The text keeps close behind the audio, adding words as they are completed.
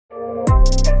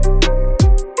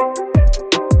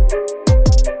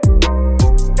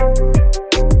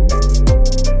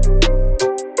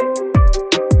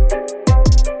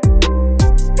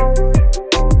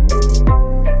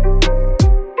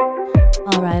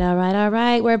all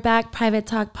right. We're back, Private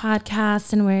Talk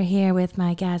Podcast, and we're here with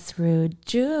my guest, Rude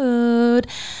Jude.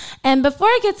 And before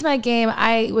I get to my game,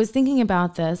 I was thinking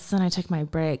about this, and I took my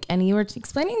break, and you were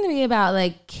explaining to me about,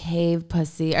 like, cave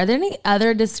pussy. Are there any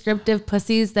other descriptive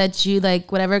pussies that you,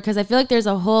 like, whatever? Because I feel like there's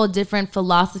a whole different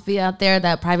philosophy out there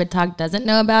that Private Talk doesn't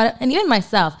know about, and even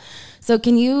myself. So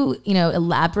can you,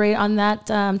 elaborate on that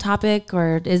topic,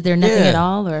 or is there nothing at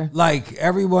all? Or like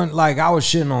everyone, like I was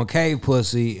shitting on cave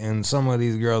pussy, and some of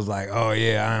these girls like, oh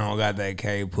yeah, I don't got that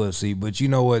cave pussy. But you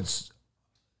know what's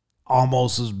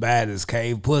almost as bad as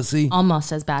cave pussy?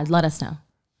 Almost as bad. Let us know.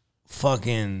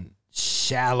 Fucking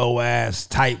shallow ass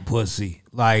tight pussy.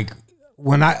 Like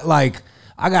when I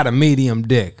got a medium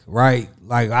dick, right?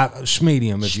 Like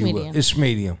schmedium, if you will. It's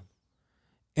schmedium.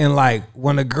 And like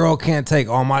when a girl can't take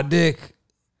all my dick,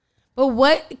 but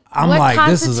what like,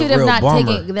 constitute of not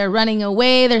taking? They're running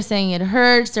away. They're saying it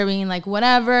hurts. They're being like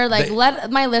whatever. Like let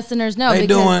my listeners know. They're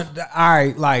doing all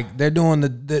right. Like they're doing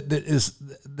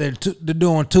they're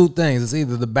doing two things. It's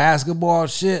either the basketball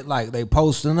shit, like they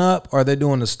posting up, or they're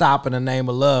doing the stop in the name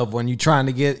of love when you trying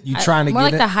to get more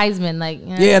like the Heisman, like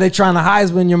yeah, they trying to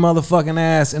Heisman your motherfucking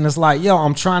ass, and it's like yo,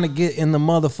 I'm trying to get in the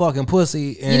motherfucking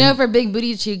pussy. And for big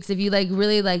booty cheeks, if you like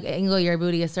really like angle your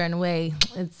booty a certain way,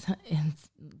 it's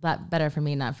better for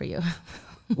me, not for you.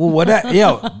 Well,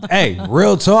 hey,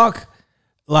 real talk.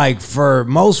 Like for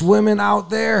most women out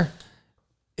there,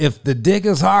 if the dick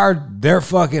is hard, they're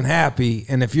fucking happy,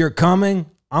 and if you're coming,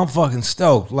 I'm fucking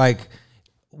stoked. Like,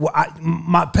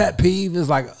 my pet peeve is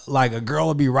like a girl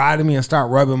will be riding me and start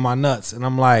rubbing my nuts, and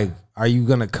I'm like, "Are you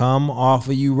gonna come off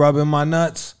of you rubbing my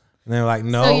nuts?" And they're like,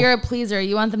 "No." So you're a pleaser.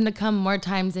 You want them to come more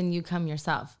times than you come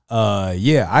yourself.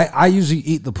 Yeah. I usually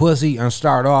eat the pussy and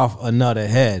start off a nut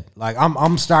ahead. Like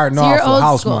I'm starting off with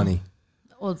house money.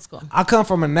 Old school. I come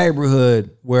from a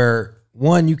neighborhood where,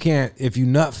 one, you can't, if you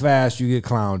nut fast, you get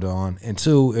clowned on. And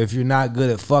two, if you're not good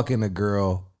at fucking a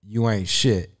girl, you ain't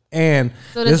shit. And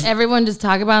so does everyone just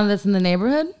talk about this in the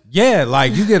neighborhood? Yeah,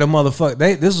 like you get a motherfucker.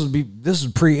 This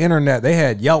is pre-internet. They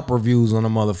had Yelp reviews on a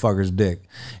motherfucker's dick.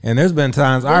 And there's been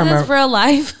times I remember. This is real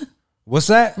life. What's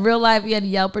that? Real life, you had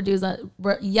Yelp reviews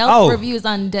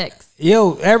on dicks.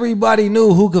 Yo, everybody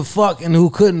knew who could fuck and who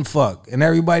couldn't fuck. And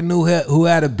everybody knew who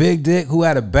had a big dick, who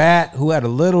had a bat, who had a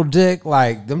little dick.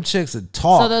 Like, them chicks would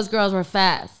talk. So those girls were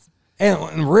fast.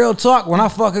 And real talk, when I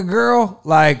fuck a girl,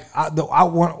 like,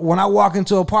 when I walk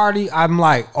into a party, I'm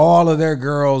like, all of their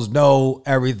girls know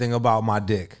everything about my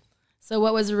dick. So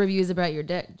what was the reviews about your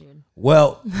dick, dude?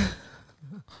 Well...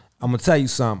 I'm gonna tell you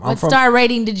something. What star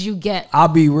rating did you get? I'll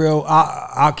be real.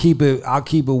 I'll keep it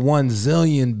 1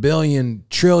 zillion billion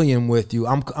trillion with you.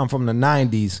 I'm from the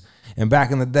 90s, and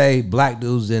back in the day, black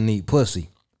dudes didn't eat pussy,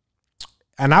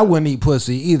 and I wouldn't eat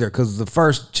pussy either, because the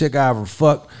first chick I ever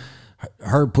fucked,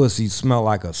 her pussy smelled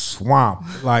like a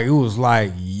swamp. Like, it was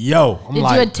like, yo. Did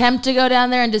you attempt to go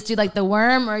down there and just do like the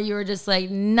worm, or you were just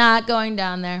like not going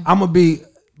down there?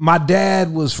 My dad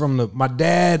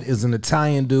is an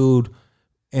Italian dude.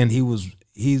 And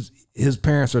his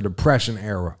parents are Depression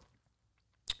era.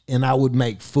 And I would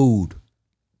make food.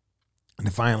 And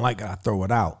if I didn't like it, I'd throw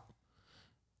it out.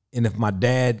 And if my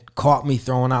dad caught me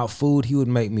throwing out food, he would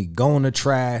make me go in the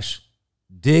trash,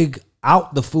 dig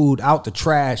out the food, out the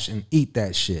trash, and eat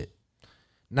that shit.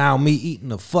 Now, me eating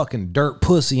the fucking dirt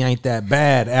pussy ain't that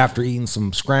bad after eating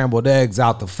some scrambled eggs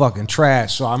out the fucking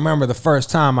trash. So I remember the first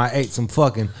time I ate some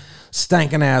fucking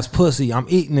stinking ass pussy. I'm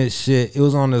eating this shit. It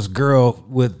was on this girl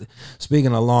with,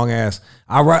 speaking of long ass,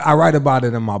 I write about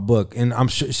it in my book, and I'm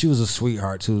sure she was a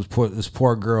sweetheart too. This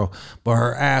poor girl, but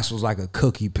her ass was like a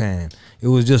cookie pan. It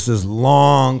was just this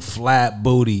long flat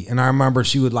booty, and I remember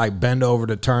she would like bend over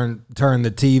to turn the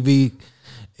TV,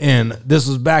 and this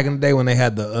was back in the day when they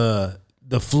had the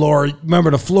floor.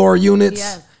 Remember the floor units?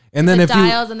 Yes. And then the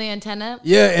dials and the antenna.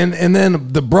 Yeah, and then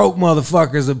the broke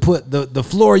motherfuckers would put the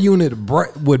floor unit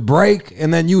would break,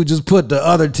 and then you would just put the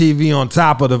other TV on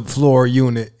top of the floor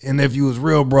unit. And if you was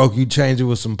real broke, you change it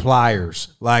with some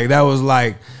pliers. Like,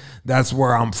 that's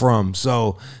where I'm from.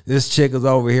 So this chick is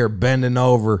over here bending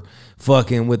over,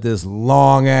 fucking with this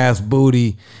long ass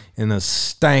booty and a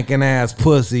stankin' ass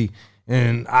pussy,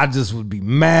 and I just would be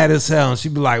mad as hell. And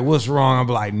she'd be like, "What's wrong?" I'd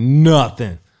be like,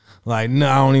 "Nothing." Like, no,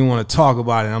 I don't even want to talk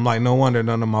about it. I'm like, no wonder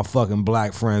none of my fucking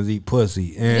black friends eat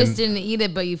pussy. And you just didn't eat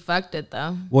it, but you fucked it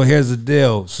though. Well, here's the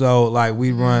deal. So like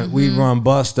we run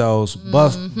Bustos.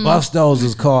 Bustos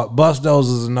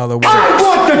is another word. I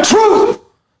want the truth.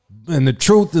 And the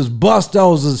truth is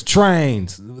Bustos is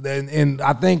trains. And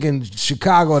I think in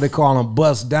Chicago they call them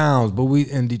bust downs, but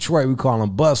in Detroit we call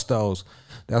them Bustos.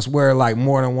 That's where like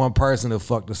more than one person have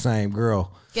fucked the same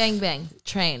girl. Gang bang,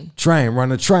 train.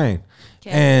 Run a train.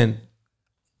 And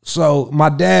so my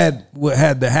dad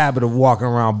had the habit of walking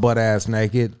around butt ass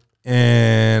naked,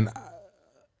 and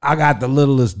I got the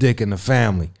littlest dick in the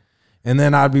family. And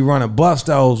then I'd be running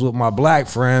bustos with my black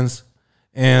friends,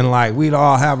 and like we'd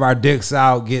all have our dicks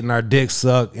out, getting our dicks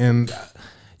sucked, and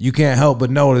you can't help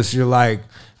but notice you're like,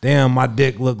 damn, my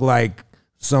dick look like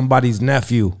somebody's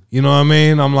nephew. You know what I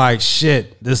mean? I'm like,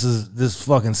 shit, this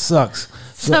fucking sucks.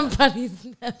 Somebody's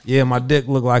nephew. Yeah, my dick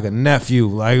looked like a nephew.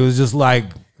 Like it was just like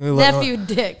nephew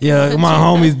dick. Yeah, my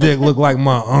homie's dick looked like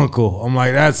my uncle. I'm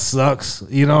like, that sucks.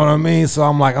 You know what I mean? So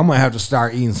I'm like, I'm gonna have to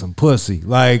start eating some pussy.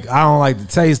 Like I don't like the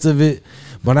taste of it,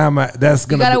 but that's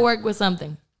gonna. You gotta work with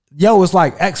something. Yo, it's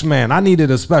like X-Men. I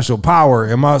needed a special power,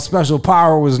 and my special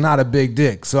power was not a big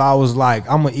dick. So I was like,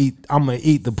 I'm gonna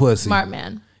eat the pussy. Smart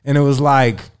man. And it was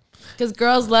like, because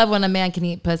girls love when a man can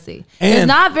eat pussy. There's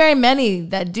not very many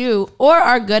that do or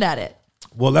are good at it.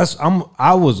 Well,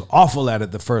 I was awful at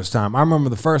it the first time. I remember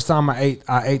the first time I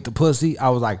ate the pussy. I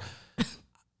was like,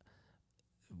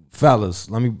 fellas,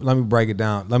 let me break it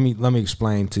down. Let me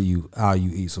explain to you how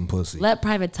you eat some pussy. Let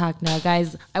Private Talk know,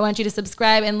 guys. I want you to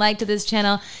subscribe and like to this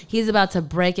channel. He's about to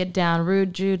break it down.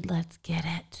 Rude Jude, let's get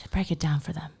it. Break it down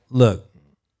for them. Look,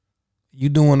 you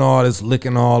doing all this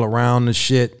licking all around the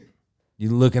shit. You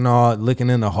licking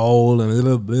in the hole and a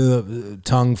little bit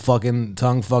tongue fucking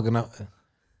up.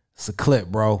 It's a clit,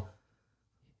 bro.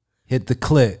 Hit the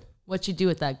clit. What you do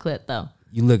with that clit, though?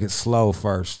 You lick it slow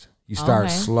first. You start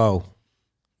slow.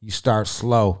 You start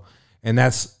slow. And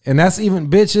that's even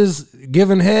bitches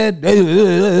giving head.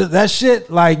 That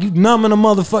shit, like you numbing a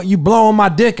motherfucker. You blowing my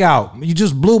dick out. You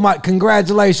just blew my,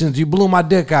 congratulations. You blew my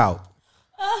dick out.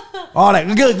 All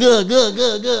that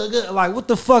good. Like, what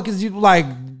the fuck is you, like,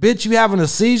 bitch, you having a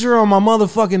seizure on my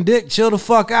motherfucking dick? Chill the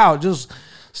fuck out. Just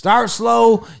start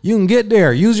slow. You can get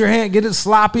there. Use your hand. Get it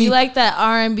sloppy. You like that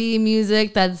R&B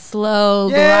music, that slow,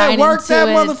 yeah, work that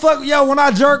motherfucker. Yo, when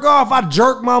I jerk off, I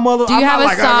jerk my mother. Do you have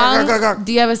a song?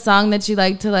 Do you have a song that you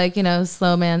like to, like, you know,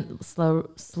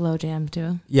 slow jam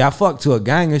to? Yeah, I fuck to a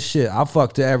gang of shit. I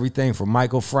fuck to everything from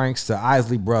Michael Franks to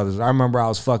Isley Brothers. I remember I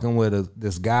was fucking with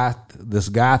this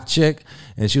goth chick,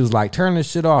 and she was like, turn this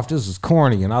shit off. This is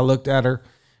corny. And I looked at her,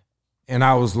 and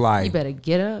I was like, you better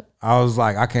get up. I was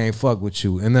like, I can't fuck with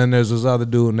you. And then there's this other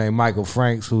dude named Michael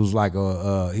Franks, who's like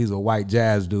he's a white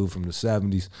jazz dude from the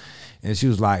 70s. And she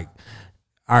was like,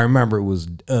 I remember it was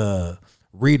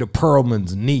Rita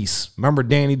Perlman's niece. Remember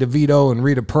Danny DeVito and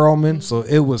Rita Perlman? So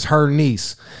it was her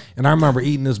niece. And I remember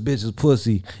eating this bitch's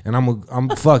pussy, and I'm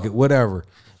fuck it, whatever.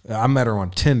 I met her on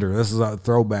Tinder. This is a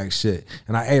throwback shit.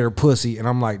 And I ate her pussy, and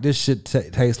I'm like, this shit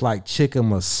tastes like chicken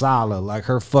masala. Like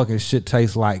her fucking shit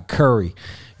tastes like curry.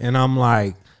 And I'm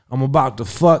like, I'm about to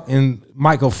fuck, and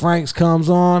Michael Franks comes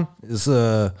on. It's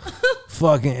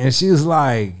fucking, and she's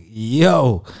like,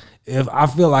 yo, if I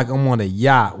feel like I'm on a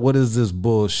yacht, what is this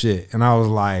bullshit? And I was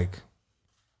like,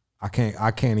 I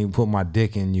can't even put my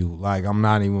dick in you. Like I'm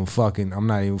not even fucking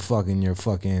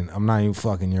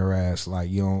your ass. Like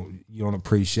you don't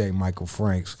appreciate Michael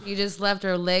Franks. You just left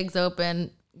her legs open,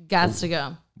 gots to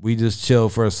go. We just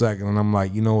chilled for a second, and I'm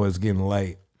like, you know what, it's getting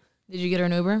late. Did you get her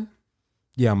an Uber?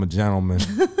 Yeah, I'm a gentleman.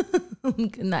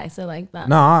 Nice, I like that.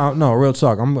 No, real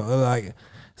talk. I'm like,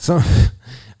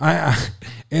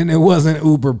 and it wasn't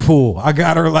Uber pool. I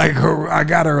got her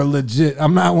a legit.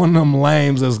 I'm not one of them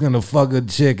lames that's gonna fuck a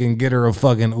chick and get her a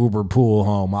fucking Uber pool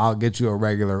home. I'll get you a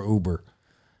regular Uber.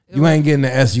 You ain't getting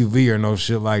an SUV or no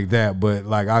shit like that, but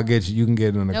like I'll get you. You can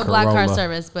get in a Corolla. No black car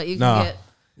service, but you can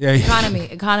get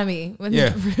economy.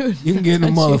 Yeah, you can get in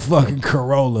a motherfucking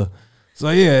Corolla. So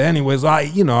yeah, anyways,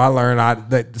 I learned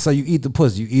that. So you eat the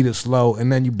pussy, you eat it slow,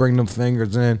 and then you bring them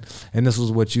fingers in, and this is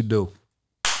what you do.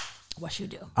 What you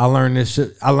do? I learned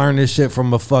this shit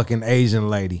from a fucking Asian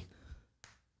lady.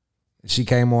 She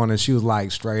came on and she was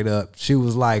like straight up. She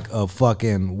was like a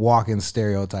fucking walking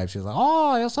stereotype. She was like,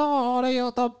 oh, it's all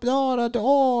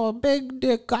the big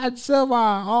dick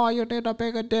Godzilla. Oh, you need a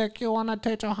bigger dick. You want to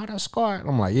teach her how to squirt?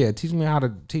 I'm like, yeah, teach me how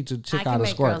to teach a chick how to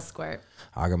squirt. I can make girls squirt.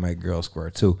 I can make girls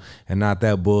squirt too. And not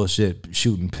that bullshit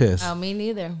shooting piss. Oh, me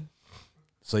neither.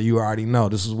 So you already know.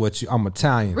 This is what I'm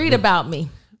Italian. Read about me.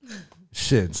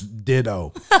 Shit's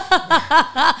ditto.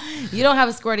 You don't have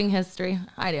a squirting history.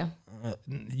 I do.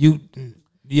 You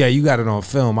got it on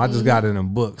film. I just got it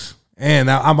in books.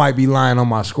 And I might be lying on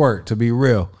my squirt, to be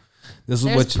real. There's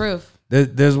proof.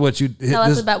 There's what you tell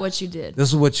us about what you did. This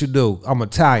is what you do. I'm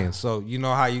Italian, so you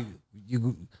know how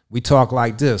we talk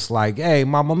like this, like, hey,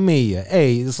 mamma mia.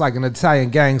 Hey, it's like an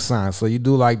Italian gang sign. So you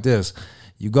do like this.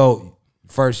 You go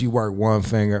first, you work one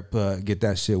finger, get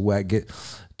that shit wet, get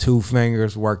 2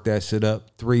 fingers, work that shit up,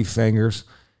 3 fingers,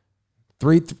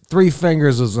 Three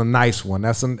fingers is a nice one.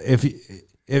 That's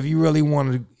if you really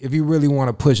want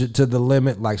to push it to the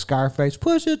limit, like Scarface,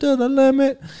 push it to the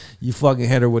limit. You fucking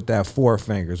hit her with that 4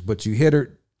 fingers, but you hit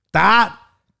her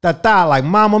like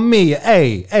Mamma Mia.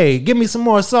 Hey, give me some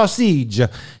more sausage.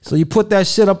 So you put that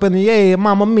shit up in the air,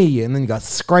 Mamma Mia, and then you got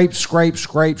scrape,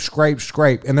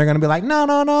 and they're gonna be like, no,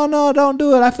 don't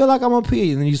do it. I feel like I'm gonna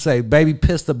pee. And then you say, baby,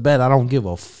 piss the bed. I don't give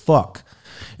a fuck.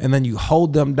 And then you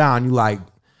hold them down.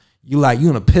 You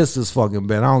gonna piss this fucking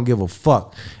bed. I don't give a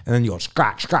fuck. And then you go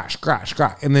scratch.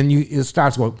 And then it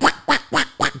starts going quack, quack, quack,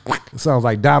 quack, quack. It sounds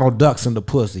like Donald Ducks in the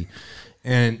pussy.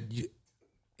 And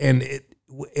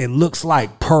it looks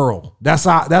like pearl. That's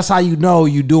how you know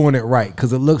you're doing it right,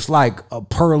 because it looks like a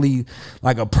pearly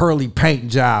paint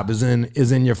job is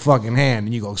in your fucking hand,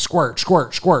 and you go squirt,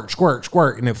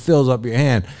 and it fills up your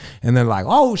hand, and then like,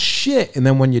 oh shit, and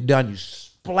then when you're done, you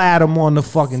splat them on the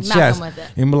fucking chest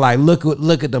and be like,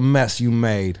 look at the mess you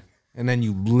made, and then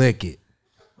you lick it.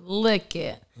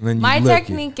 My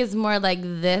technique is more like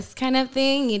this kind of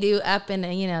thing. You do up and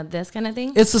this kind of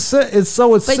thing. It's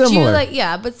similar.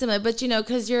 But similar. But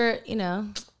because you're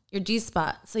your G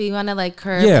spot, so you want to like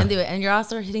curve and do it, and you're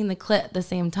also hitting the clit at the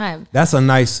same time. That's a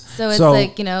nice. So it's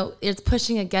like it's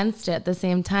pushing against it at the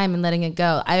same time and letting it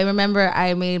go. I remember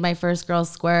I made my first girl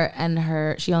squirt,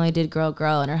 and she only did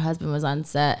girl, and her husband was on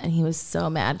set, and he was so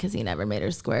mad because he never made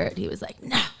her squirt. He was like,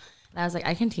 nah. And I was like,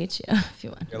 I can teach you if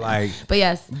you want. But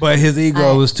yes. But his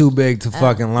ego was too big to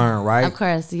fucking learn, right? Of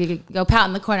course. You could go pout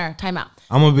in the corner. Time out.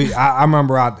 I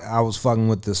remember I was fucking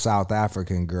with this South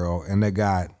African girl, and they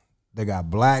got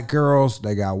black girls,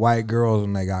 they got white girls,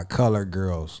 and they got colored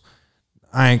girls.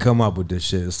 I ain't come up with this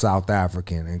shit. It's South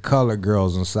African. And colored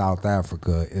girls in South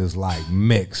Africa is like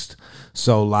mixed.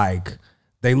 So like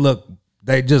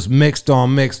they just mixed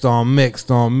on mixed. So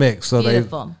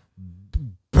beautiful.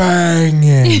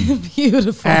 Banging.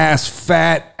 Beautiful. Ass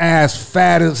fat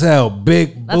as hell.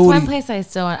 Big That's booty. one place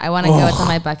I want to go. It's on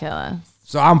my bucket list.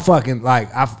 So I'm fucking like,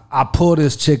 I pull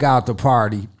this chick out the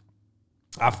party.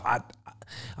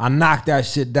 I knock that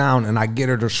shit down, and I get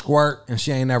her to squirt, and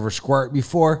she ain't never squirt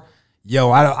before. Yo,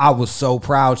 I was so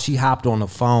proud. She hopped on the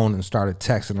phone and started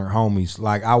texting her homies.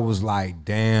 Like, I was like,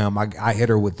 damn, I hit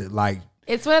her with it. Like,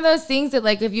 it's one of those things that,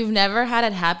 like, if you've never had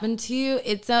it happen to you,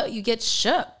 you get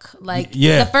shook. Like,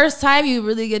 the first time you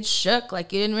really get shook.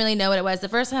 Like, you didn't really know what it was. The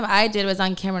first time I did was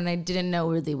on camera, and I didn't know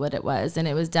really what it was. And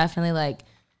it was definitely like,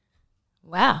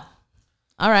 wow,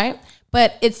 all right.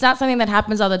 But it's not something that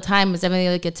happens all the time. It's definitely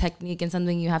like a technique and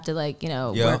something you have to like,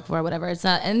 work for or whatever. It's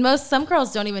not, and some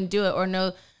girls don't even do it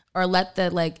or let the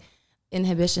like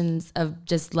inhibitions of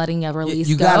just letting a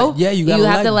release go. You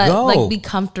have to let go. Like be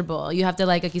comfortable. You have to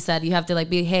like you said, you have to like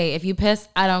be, hey, if you piss,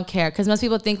 I don't care. Because most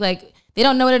people think like they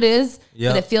don't know what it is,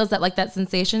 but it feels that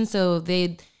sensation. So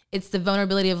it's the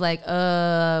vulnerability of like,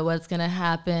 what's gonna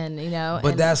happen,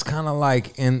 But that's kind of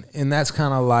like, and that's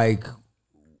kind of like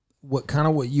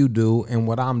what you do, and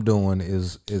what I'm doing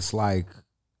is, it's like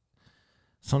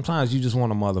sometimes you just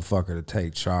want a motherfucker to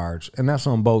take charge, and that's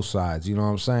on both sides. You know what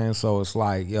I'm saying? So it's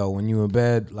like, yo, when you in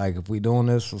bed, like if we doing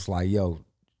this, it's like, yo,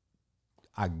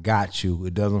 I got you.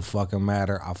 It doesn't fucking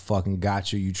matter. I fucking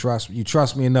got you. You trust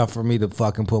me enough for me to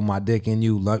fucking put my dick in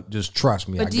you. Just trust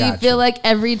me. But do you feel like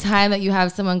every time that you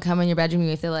have someone come in your bedroom, you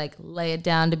have to like lay it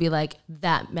down to be like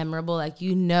that memorable? Like,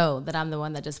 that I'm the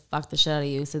one that just fucked the shit out of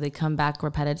you, so they come back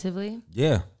repetitively?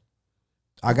 Yeah.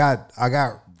 I got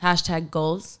hashtag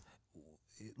goals.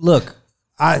 Look,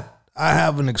 I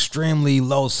have an extremely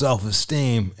low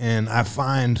self-esteem, and I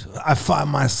find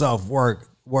myself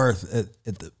worth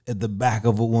at the back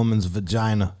of a woman's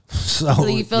vagina. So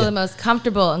you feel the most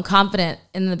comfortable and confident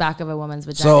in the back of a woman's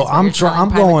vagina. So I'm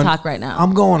going talk right now.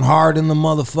 I'm going hard in the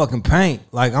motherfucking paint.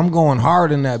 Like, I'm going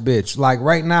hard in that bitch. Like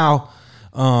right now,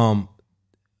 I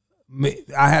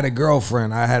had a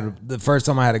girlfriend. The first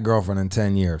time I had a girlfriend in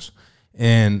 10 years,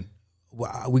 and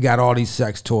we got all these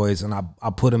sex toys, and I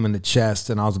put them in the chest,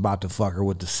 and I was about to fuck her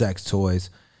with the sex toys.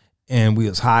 And we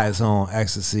was high as on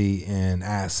ecstasy and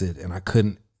acid,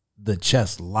 and the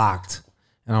chest locked.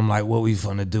 And I'm like, what we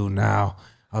finna do now?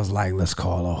 I was like, let's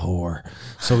call a whore.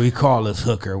 So we call this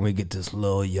hooker, and we get this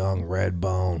little young red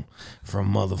bone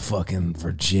from motherfucking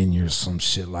Virginia or some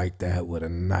shit like that with a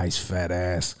nice fat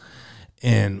ass.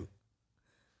 And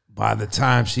by the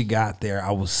time she got there,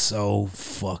 I was so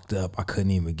fucked up, I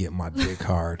couldn't even get my dick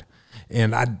hard.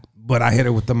 But I hit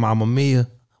her with the Mamma Mia.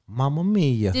 Mamma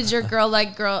Mia. Did your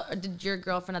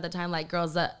girlfriend at the time like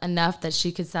girls enough that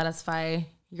she could satisfy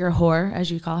your whore, as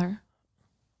you call her?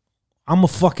 I'm a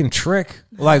fucking trick.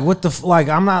 Like what the like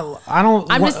I'm not. I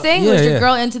don't. I'm just saying, was your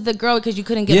girl into the girl because you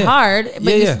couldn't get hard,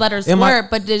 but you just let her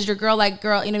squirt? But does your girl like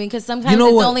girl? You know what I mean? Because sometimes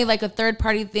it's only like a third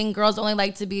party thing. Girls only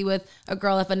like to be with a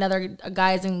girl if a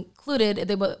guy is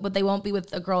included, but they won't be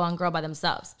with a girl on girl by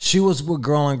themselves. She was with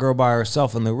girl on girl by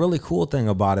herself, and the really cool thing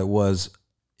about it was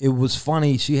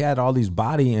funny. She had all these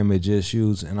body image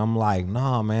issues, and I'm like,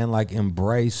 nah, man, like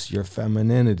embrace your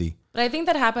femininity. But I think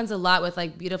that happens a lot with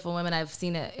like beautiful women. I've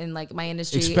seen it in like my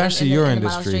industry, especially your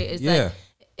industry.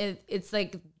 It's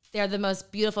like they're the most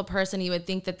beautiful person. You would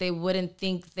think that they wouldn't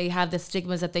think they have the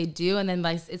stigmas that they do, and then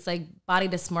like it's like body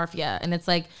dysmorphia, and it's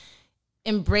like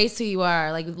embrace who you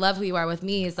are, like love who you are. With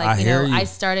me, it's like I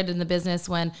started in the business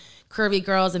when curvy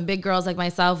girls and big girls like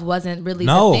myself wasn't really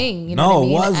the thing. You know what I mean?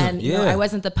 It wasn't. And you know, I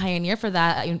wasn't the pioneer for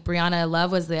that. I mean, Brianna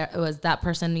Love was there. It was that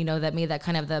person, you know, that made that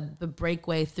kind of the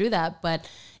breakaway through that, but.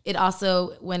 It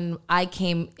also, when I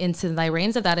came into the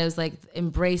reins of that, it was like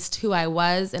embraced who I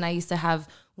was. And I used to have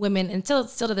women, and still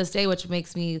to this day, which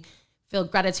makes me feel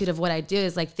gratitude of what I do,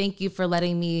 is like, thank you for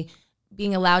letting me,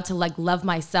 being allowed to like love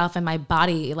myself and my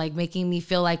body, like making me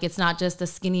feel like it's not just the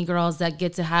skinny girls that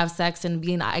get to have sex and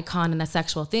be an icon and a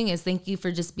sexual thing. Is thank you for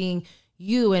just being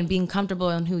you and being comfortable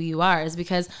in who you are. Is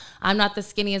because I'm not the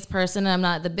skinniest person. I'm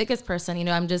not the biggest person. You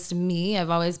know, I'm just me.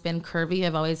 I've always been curvy.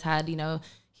 I've always had, you know,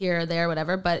 here or there,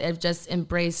 whatever, but I've just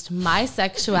embraced my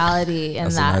sexuality.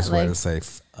 And that's a nice way to say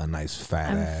a nice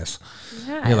fat ass.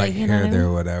 Yeah, you're like here,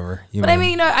 there, whatever. But I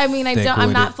mean,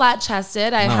 I'm not flat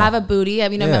chested. I have a booty. I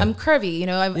mean, I'm curvy. You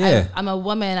know, I'm a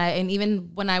woman. And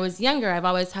even when I was younger, I've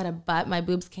always had a butt. My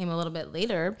boobs came a little bit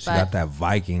later. But, she got that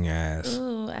Viking ass.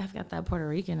 Ooh, I've got that Puerto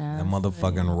Rican ass. That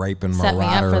motherfucking raping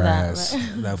marauder ass.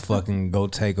 That fucking go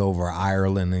take over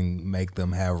Ireland and make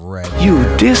them have red. You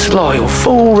disloyal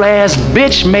fool ass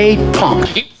bitch made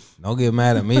punk. Don't get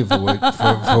mad at me for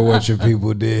what your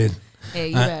people did. Hey,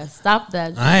 you better stop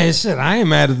that. I ain't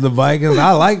mad at the Vikings.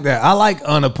 I like that. I like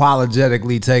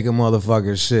unapologetically taking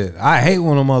motherfuckers shit. I hate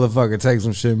when a motherfucker takes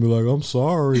some shit and be like, I'm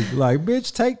sorry. Like,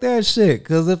 bitch, take that shit.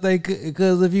 Because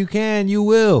if you can, you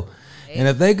will. And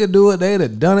if they could do it, they'd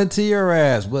have done it to your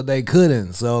ass, but they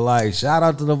couldn't. So, like, shout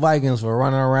out to the Vikings for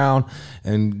running around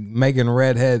and making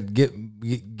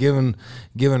giving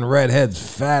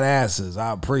redheads fat asses.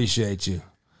 I appreciate you.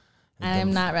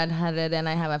 I'm not redheaded and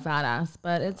I have a fat ass,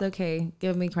 but it's okay.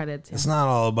 Give me credit too. It's not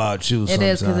all about you. It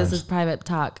is, because this is private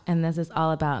talk and this is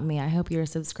all about me. I hope you're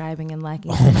subscribing and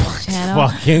liking to my channel.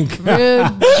 Fucking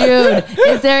Rude Jude.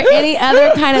 Is there any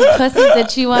other kind of pussies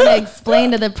that you want to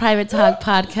explain to the private talk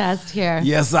podcast here?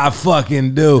 Yes, I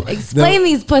fucking do. Explain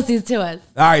these pussies to us.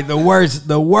 All right,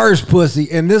 the worst pussy,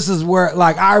 and this is where,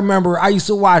 like, I remember I used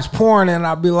to watch porn and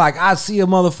I'd be like, I see a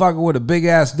motherfucker with a big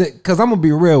ass dick, because I'm gonna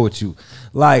be real with you,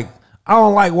 like. I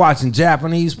don't like watching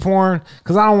Japanese porn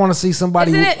because I don't want to see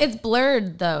somebody. It's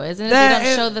blurred though, isn't it? They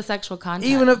don't show the sexual content.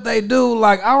 Even if they do,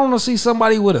 like, I don't want to see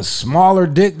somebody with a smaller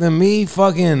dick than me.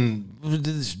 Fucking.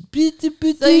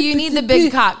 So you need the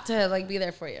big cock to like be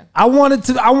there for you. I want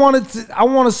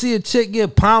to see a chick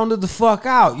get pounded the fuck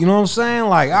out. You know what I'm saying?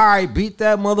 Like, all right, beat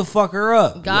that motherfucker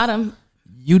up. Got him.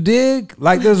 You dig?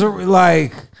 Like, there's a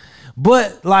like.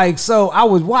 But, like, so I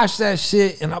would watch that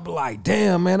shit and I'd be like,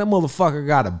 damn, man, that motherfucker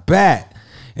got a bat.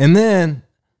 And then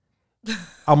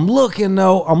I'm looking,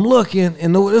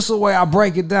 and this is the way I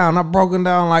break it down. I've broken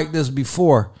down like this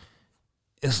before.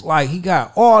 It's like he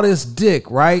got all this dick,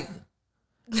 right?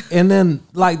 And then,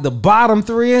 like, the bottom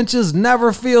 3 inches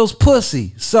never feels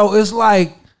pussy. So it's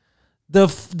like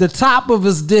the top of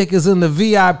his dick is in the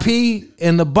VIP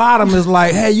and the bottom is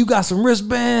like, hey, you got some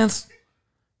wristbands?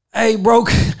 Hey, bro,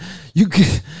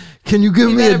 can you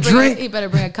give me a drink? You better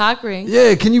bring a cock ring.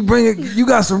 Yeah, can you bring it? You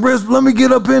got some wrist? Let me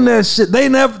get up in that shit.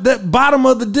 That bottom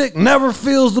of the dick never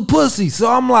feels the pussy. So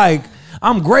I'm like,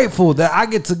 I'm grateful that I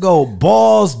get to go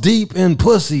balls deep in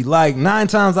pussy. Like 9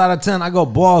 times out of 10, I go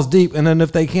balls deep. And then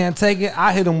if they can't take it,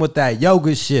 I hit them with that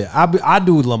yoga shit. I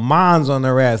do Le Mans on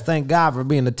their ass. Thank God for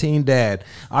being a teen dad.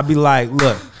 I be like,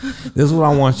 look, this is what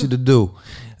I want you to do.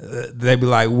 They be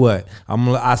like, what?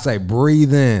 I say,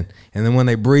 breathe in. And then when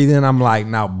they breathe in, I'm like,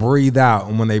 now breathe out.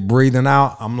 And when they breathing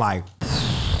out, I'm like,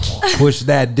 push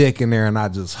that dick in there and I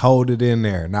just hold it in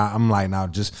there. Now I'm like, now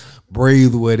just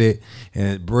breathe with it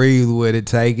and breathe with it.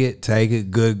 Take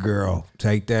it. Good girl.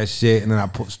 Take that shit. And then I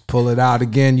pull it out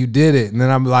again. You did it. And then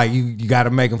I'm like, you got to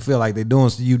make them feel like they're doing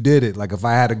so. You did it. Like if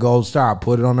I had a gold star, I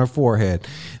put it on their forehead.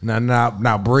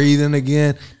 Now breathe in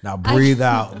again. Now breathe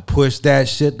out. Push that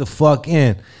shit the fuck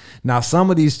in. Now, some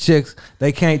of these chicks,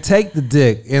 they can't take the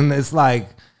dick. And it's like,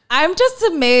 I'm just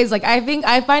amazed. Like,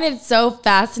 I find it so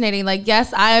fascinating. Like,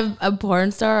 yes, I'm a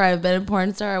porn star. I've been a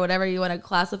porn star or whatever you want to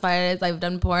classify it as. I've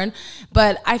done porn.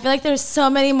 But I feel like there's so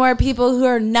many more people who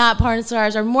are not porn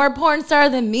stars or more porn star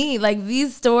than me. Like,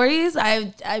 these stories,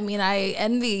 I mean, I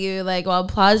envy you. Like, well,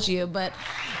 applaud you. But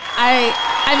I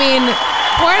mean,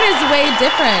 porn is way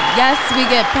different. Yes, we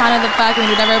get pounded the fuck and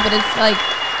whatever, but it's like,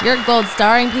 you're gold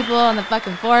starring people on the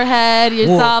fucking forehead. You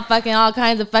saw fucking all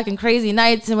kinds of fucking crazy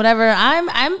nights and whatever.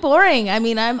 I'm boring. I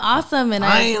mean, I'm awesome and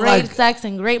I have great sex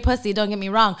and great pussy. Don't get me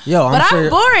wrong. But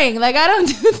I'm boring. Like, I don't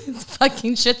do this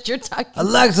fucking shit you're talking about.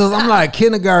 Alexis, I'm like a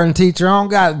kindergarten teacher. I don't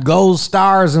got gold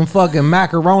stars and fucking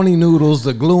macaroni noodles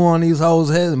to glue on these hoes'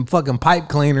 heads and fucking pipe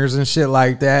cleaners and shit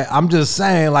like that. I'm just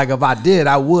saying, like, if I did,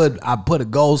 I'd put a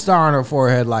gold star on her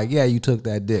forehead. Like, yeah, you took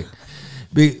that dick.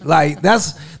 Like,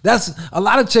 that's a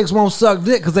lot of chicks won't suck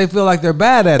dick because they feel like they're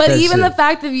bad at that shit. But even the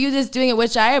fact of you just doing it,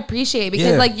 which I appreciate,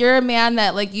 because like, you're a man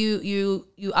that like you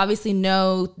obviously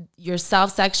know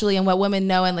yourself sexually and what women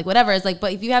know and like whatever. It's like,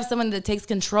 but if you have someone that takes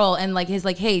control and like is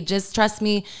like, hey, just trust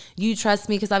me, you trust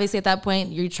me, because obviously at that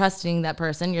point you're trusting that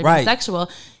person, you're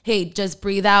sexual. Hey, just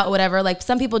breathe out, whatever. Like,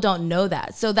 some people don't know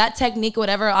that. So that technique,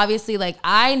 whatever, obviously, like,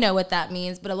 I know what that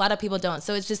means, but a lot of people don't.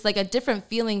 So it's just like a different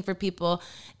feeling for people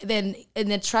than in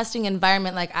a trusting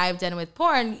environment like I've done with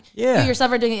porn. You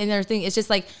yourself are doing it in their thing. It's just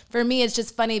like, for me, it's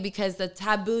just funny because the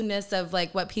taboo-ness of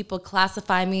like what people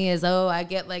classify me as, oh, I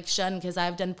get like shunned because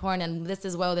I've done porn and this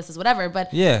is whatever. But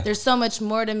there's so much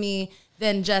more to me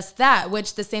than just that,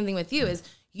 which the same thing with you is,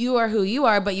 you are who you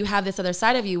are, but you have this other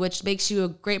side of you, which makes you a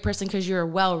great person because you're a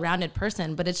well-rounded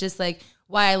person. But it's just like,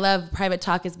 why I love Private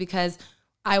Talk is because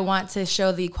I want to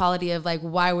show the equality of like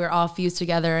why we're all fused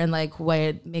together and like why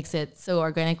it makes it so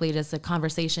organically just a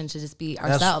conversation to just be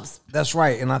ourselves. That's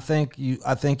right. And I think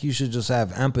you should just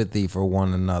have empathy for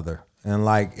one another. And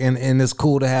like, and it's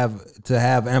cool to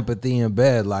have empathy in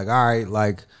bed. Like, all right,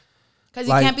 like, because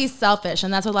you can't be selfish,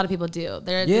 and that's what a lot of people do.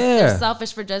 They're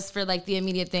selfish for like the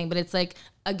immediate thing, but it's like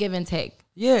a give and take.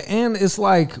 Yeah, and it's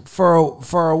like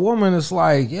for a woman, it's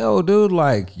like, yo, dude,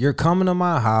 like, you're coming to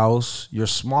my house, you're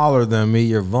smaller than me,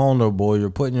 you're vulnerable, you're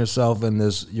putting yourself in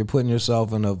a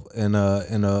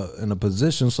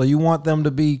position, so you want them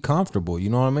to be comfortable. You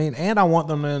know what I mean? And I want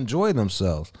them to enjoy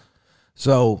themselves.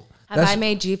 So have I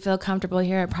made you feel comfortable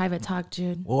here at Private Talk,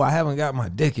 Jude? Well, I haven't got my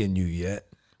dick in you yet.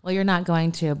 Well, you're not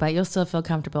going to, but you'll still feel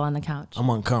comfortable on the couch.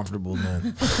 I'm uncomfortable,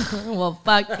 man. Well,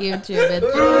 fuck you too, bitch.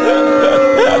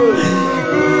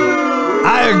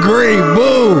 I agree.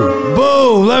 Boo.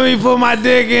 Boo. Let me put my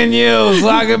dick in you so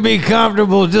I can be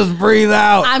comfortable. Just breathe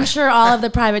out. I'm sure all of the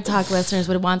Private Talk listeners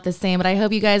would want the same, but I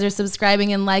hope you guys are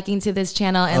subscribing and liking to this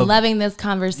channel and loving this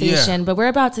conversation. But we're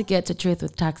about to get to Truth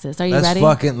with Texas. Are you ready?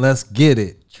 Let's get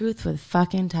it. Truth with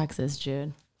fucking Texas,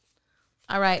 Jude.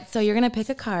 All right. So you're going to pick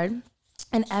a card.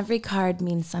 And every card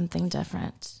means something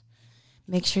different.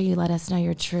 Make sure you let us know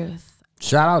your truth.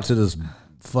 Shout out to this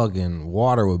fucking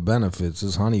water with benefits.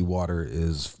 This honey water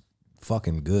is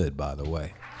fucking good, by the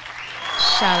way.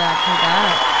 Shout out to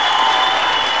that.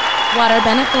 Water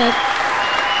benefits.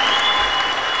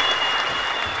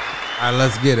 All right,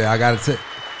 let's get it. I got to take.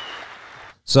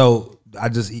 So I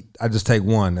just take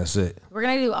one. That's it. We're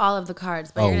gonna do all of the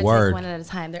cards, but you're gonna take one at a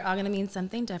time. They're all gonna mean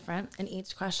something different, and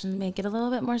each question make it a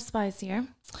little bit more spicier.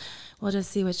 We'll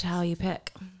just see how you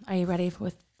pick. Are you ready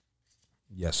with?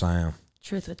 Yes, I am.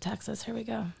 Truth with Texas. Here we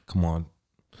go. Come on,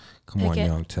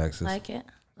 young Texas. Like it.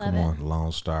 Love Come it. on,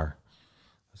 Lone Star.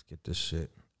 Let's get this shit.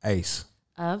 Ace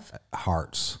of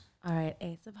Hearts. All right,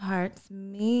 Ace of Hearts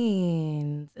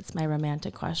means it's my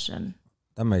romantic question.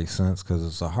 That makes sense because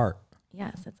it's a heart.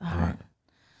 Yes, it's a heart.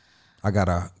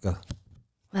 Right.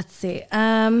 Let's see.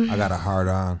 I got a heart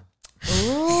on.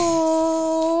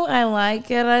 Ooh, I like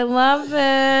it. I love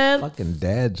it. Fucking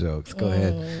dad jokes. Go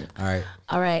ahead.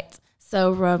 All right.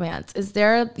 So romance.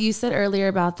 You said earlier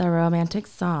about the romantic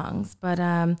songs, but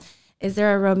is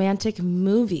there a romantic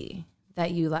movie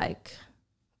that you like?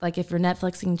 Like if you're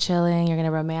Netflixing, chilling, you're going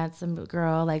to romance some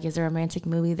girl. Like, is there a romantic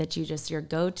movie that your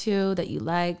go-to, that you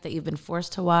like, that you've been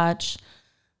forced to watch?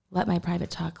 Let my Private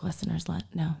Talk listeners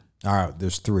know. All right,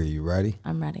 there's 3. You ready?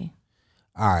 I'm ready.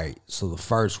 All right, so the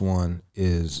first one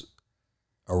is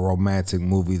a romantic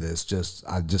movie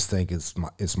I just think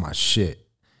it's my shit,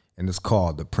 and it's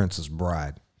called The Princess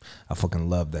Bride. I fucking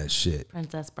love that shit.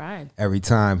 Princess Bride. Every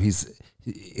time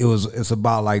it's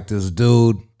about like this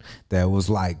dude that was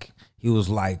like, he was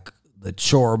like the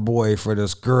chore boy for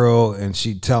this girl, and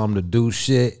she'd tell him to do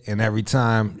shit, and every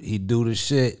time he'd do the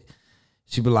shit,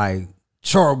 she'd be like,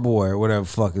 chore boy, or whatever the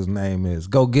fuck his name is,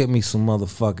 go get me some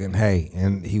motherfucking hay.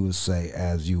 And he would say,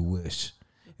 as you wish.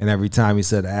 And every time he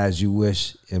said, as you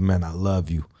wish, it meant I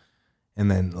love you. And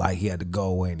then like he had to go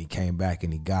away and he came back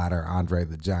and he got her, Andre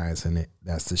the Giant's in it.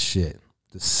 That's the shit.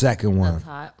 The second one. That's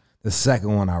hot. The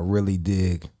second one I really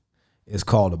dig is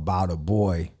called About a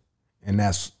Boy. And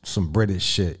that's some British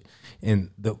shit.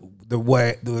 And the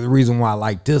reason why I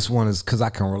like this one is because I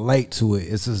can relate to it.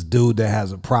 It's this dude that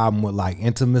has a problem with like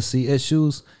intimacy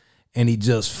issues, and he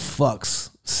just fucks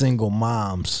single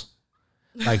moms.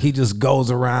 Like he just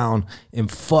goes around and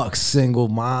fucks single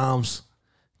moms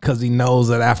because he knows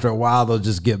that after a while they'll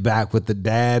just get back with the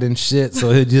dad and shit.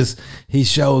 So he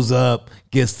shows up,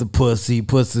 gets the pussy,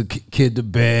 puts the kid to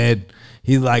bed.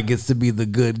 He like gets to be the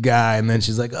good guy, and then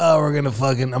she's like, "Oh, I'm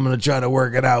gonna try to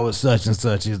work it out with such and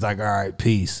such." He's like, "All right,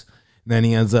 peace." And then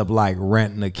he ends up like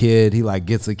renting a kid. He like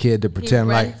gets a kid to pretend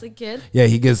he rents a kid? Yeah,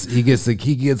 he gets a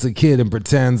kid and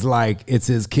pretends like it's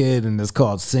his kid, and it's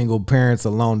called Single Parents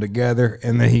Alone Together.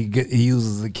 And then he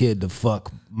uses the kid to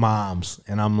fuck moms,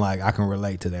 and I'm like, I can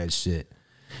relate to that shit.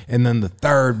 And then the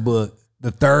third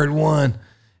one.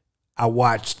 I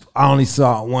only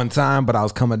saw it one time, but I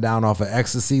was coming down off of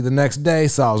ecstasy the next day,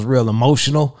 so I was real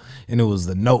emotional, and it was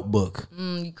The Notebook.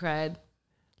 You cried.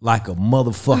 Like a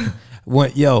motherfucker.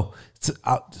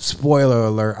 Spoiler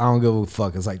alert, I don't give a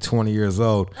fuck. It's like 20 years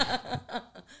old.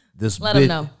 This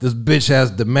bitch has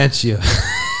dementia.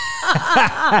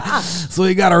 So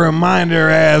he got to remind her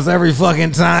ass every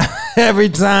fucking time. Every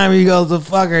time he goes to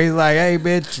fuck her, he's like, "Hey,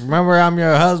 bitch, remember I'm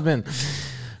your husband,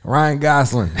 Ryan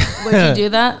Gosling." Would you do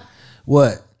that?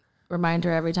 What? Remind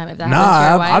her every time if that happens to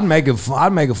your wife? I'd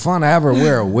make it fun to have her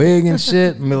wear a wig and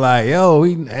shit and be like, "Yo,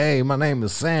 hey, my name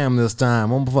is Sam this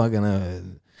time. I'm fucking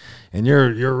and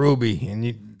you're Ruby, and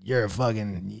you're a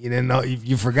fucking, you didn't know,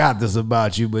 you forgot this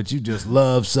about you, but you just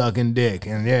love sucking dick.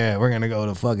 And yeah, we're gonna go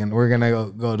to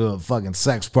a fucking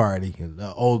sex party,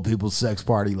 the old people's sex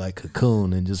party, like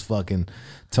Cocoon, and just fucking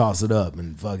toss it up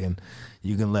and fucking."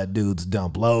 You can let dudes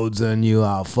dump loads on you.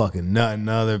 I'll fucking nutting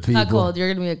other people. Cuckold. You're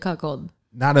going to be a cuckold.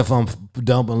 Not if I'm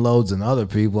dumping loads on other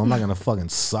people. I'm not going to fucking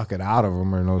suck it out of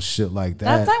them or no shit like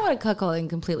that. That's not what cuckolding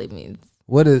completely means.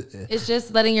 What is? It's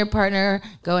just letting your partner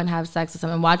go and have sex with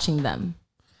someone, watching them.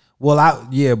 Well,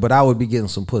 but I would be getting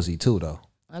some pussy too, though.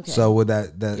 Okay. So with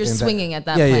that you're swinging at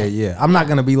that point. Yeah. I'm not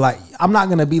going to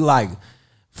be like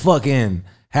fucking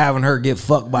having her get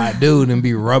fucked by a dude and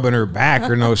be rubbing her back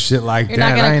or no shit like that. You're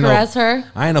not gonna caress her?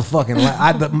 I ain't a fucking.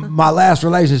 My last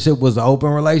relationship was an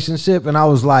open relationship, and I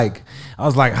was like,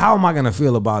 how am I gonna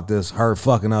feel about this? Her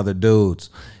fucking other dudes.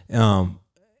 And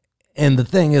the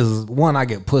thing is, one, I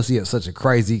get pussy at such a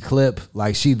crazy clip.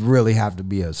 Like she'd really have to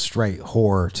be a straight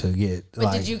whore to get.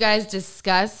 But did you guys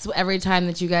discuss every time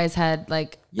that you guys had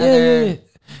like? Yeah.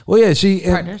 Well,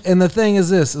 yeah. And the thing is,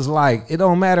 this is like it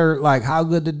don't matter like how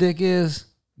good the dick is.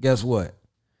 Guess what?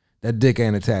 That dick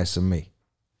ain't attached to me.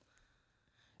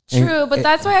 True, but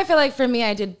that's why I feel like for me,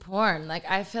 I did porn. Like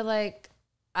I feel like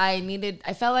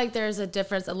I felt like there's a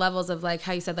difference of levels of like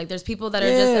how you said, like there's people that are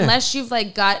just, unless you've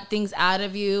like got things out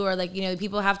of you or like, you know,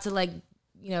 people have to like,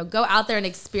 you know, go out there and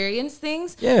experience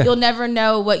things. Yeah. You'll never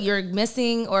know what you're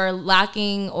missing or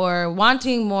lacking or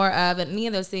wanting more of, and any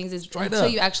of those things is until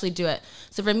you actually do it.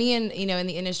 So for me, in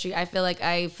the industry, I feel like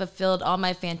I fulfilled all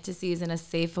my fantasies in a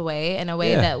safe way, in a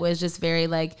way that was just very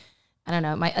like, I don't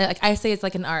know, I say it's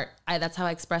like an art. That's how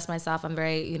I express myself. I'm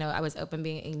very, I was open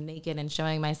being naked and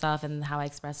showing myself and how I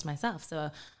expressed myself. So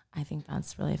I think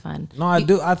that's really fun. No, I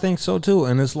do. I think so too.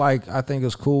 And it's like, I think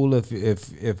it's cool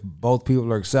if both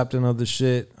people are accepting of the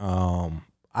shit. I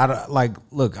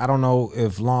don't know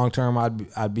if long term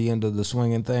I'd be into the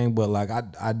swinging thing, but like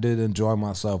I did enjoy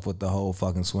myself with the whole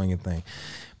fucking swinging thing.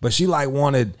 But she like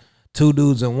wanted two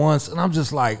dudes at once, and I'm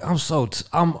just like,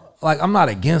 I'm not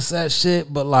against that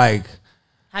shit, but like,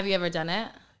 have you ever done it?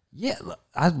 Yeah,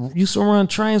 I used to run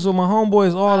trains with my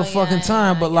homeboys all the fucking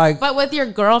time, but with your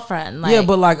girlfriend, like,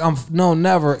 but like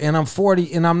never, and I'm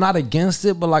 40, and I'm not against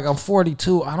it, but like I'm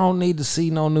 42, I don't need to see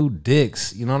no new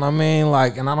dicks, you know what I mean?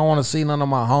 Like, and I don't want to see none of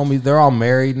my homies. They're all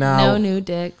married now. No new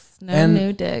dicks,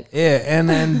 new dicks. Yeah,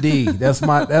 NND. That's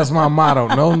my motto.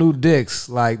 No new dicks.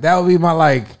 Like that would be my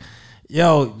like.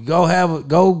 Yo, go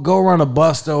run a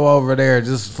busto over there.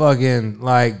 Just fucking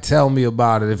like tell me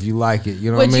about it if you like it.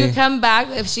 You know what I mean? Would you come back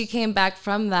if she came back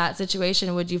from that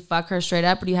situation? Would you fuck her straight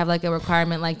up, or do you have like a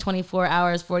requirement like 24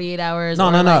 hours, 48 hours? No,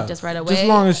 like just right away. Just as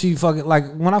long as she fucking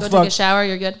like when I take a shower,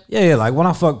 you're good. Yeah. Like when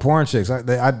I fuck porn chicks,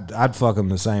 I'd fuck them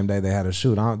the same day they had a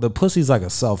shoot. The pussy's like a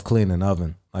self-cleaning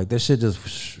oven. Like this shit just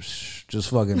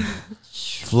fucking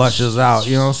flushes out.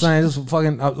 You know what I'm saying? Just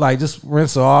fucking like just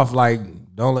rinse off like.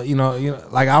 Don't let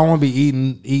like I don't want to be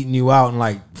eating you out and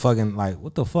like fucking like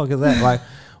what the fuck is that? Like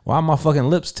why are my fucking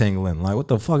lips tingling? Like what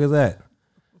the fuck is that?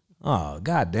 Oh,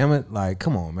 god damn it. Like,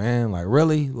 come on, man. Like,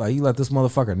 really? Like, you let this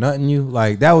motherfucker nut in you?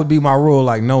 Like, that would be my rule.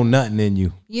 Like, no nutting in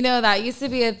you. You know, that used to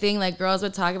be a thing like girls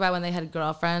would talk about when they had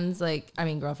boyfriends.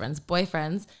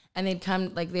 And they'd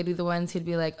come, like, they'd be the ones who'd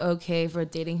be like, okay for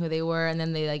dating who they were. And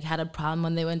then they, like, had a problem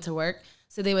when they went to work.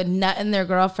 So they would nut in their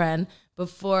girlfriend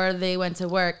before they went to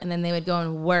work. And then they would go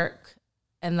and work.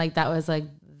 And, like, that was, like,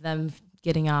 them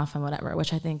getting off and whatever,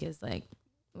 which I think is, like,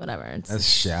 whatever. That's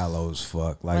shallow as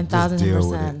fuck. Like, 1000%. just deal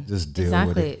with it. Just deal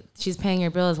with it. Exactly. She's paying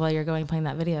your bills while you're going playing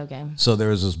that video game. So there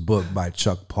was this book by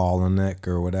Chuck Palahniuk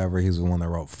or whatever. He's the one that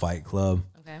wrote Fight Club.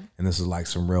 Okay. And this is, like,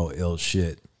 some real ill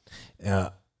shit.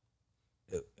 I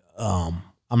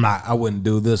wouldn't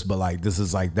do this, but like this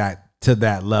is like that to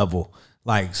that level.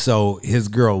 Like, so his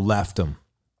girl left him.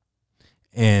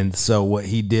 And so what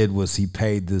he did was he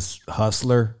paid this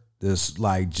hustler, this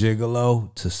like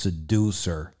gigolo, to seduce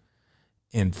her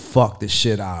and fuck the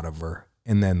shit out of her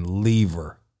and then leave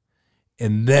her.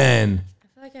 And then I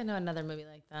feel like I know another movie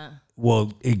like that.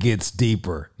 Well, it gets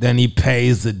deeper. Then he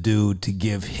pays the dude to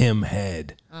give him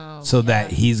head.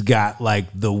 That he's got like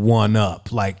the one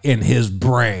up, like in his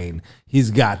brain, he's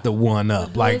got the one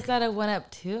up. Who is that a one up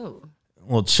to?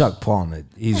 Well, Chuck Palahniuk,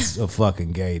 he's a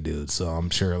fucking gay dude, so I'm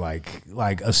sure like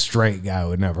a straight guy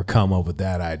would never come up with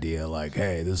that idea. Like,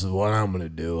 hey, this is what I'm gonna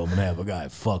do. I'm gonna have a guy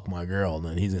fuck my girl, and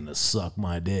then he's gonna suck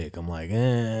my dick. I'm like,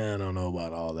 I don't know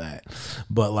about all that,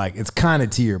 but like, it's kind of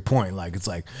to your point. Like, it's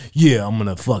like, yeah, I'm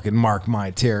gonna fucking mark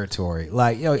my territory.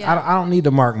 Like, yo, I don't need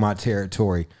to mark my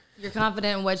territory. You're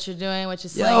confident in what you're doing, what you're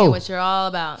saying, what you're all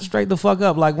about. Straight the fuck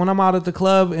up. Like when I'm out at the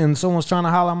club and someone's trying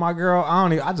to holler at my girl,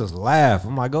 I just laugh.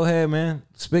 I'm like, go ahead, man.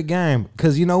 Spit game.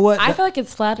 Cause you know what? I feel like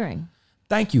it's flattering.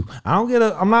 Thank you. I'm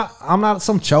not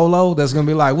some cholo that's gonna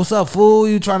be like, what's up, fool?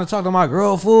 You trying to talk to my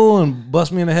girl, fool, and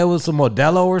bust me in the head with some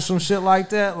Modelo or some shit like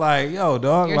that? Like, yo,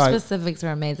 dog. Your like, specifics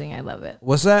are amazing. I love it.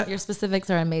 What's that? Your specifics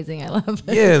are amazing. I love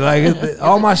it. Yeah, like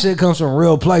all my shit comes from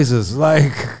real places.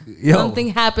 Like, yo, something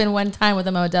happened one time with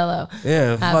a Modelo.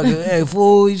 Yeah, fucking, hey,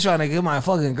 fool, you trying to get my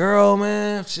fucking girl,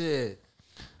 man? Shit.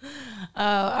 Oh,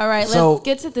 all right. Let's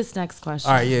get to this next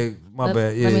question. All right, yeah, my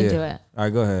bad. Yeah, let me do it. All right,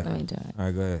 go ahead. Let me do it. All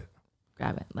right, go ahead.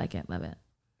 Grab it, like it, love it.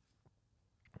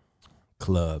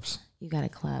 Clubs. You got a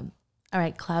club. All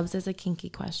right, clubs is a kinky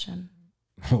question.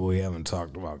 We haven't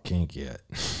talked about kink yet.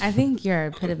 I think you're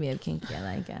epitome of kinky. I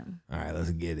like it. All right, let's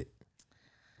get it.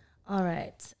 All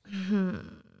right.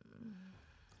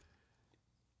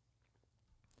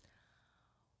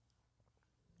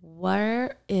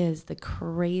 Where is the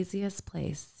craziest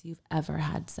place you've ever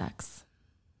had sex?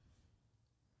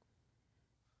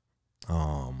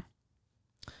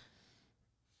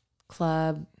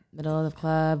 Club, middle of the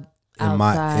club,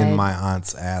 outside. In my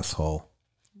aunt's asshole.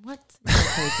 What? You're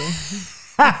crazy.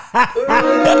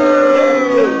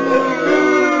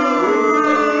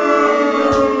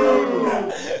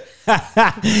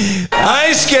 I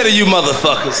ain't scared of you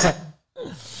motherfuckers.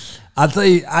 I'll tell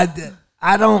you,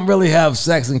 I don't really have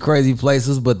sex in crazy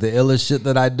places, but the illest shit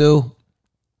that I do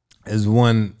is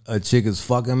when a chick is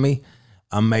fucking me,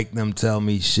 I make them tell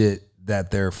me shit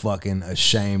that they're fucking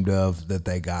ashamed of that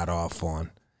they got off on.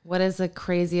 What is the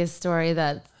craziest story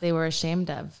that they were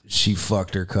ashamed of? She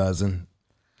fucked her cousin.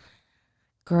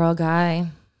 Girl, guy.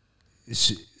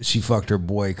 She fucked her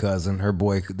boy cousin. Her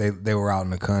boy, they were out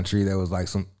in the country. There was like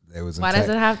some. Why does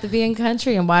it have to be in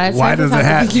country? And why does it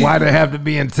have to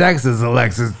be in Texas,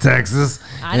 Alexis, Texas?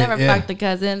 I never fucked a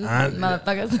cousin,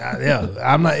 motherfuckers.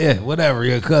 I'm not. Yeah, whatever.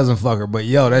 You're a cousin fucker, but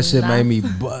yo, that shit made me.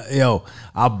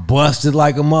 I busted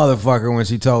like a motherfucker when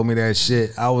she told me that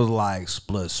shit. I was like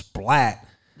splat.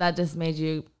 That just made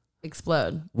you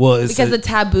explode. Well, it's because the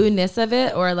taboo-ness of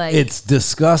it, or like it's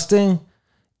disgusting.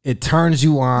 It turns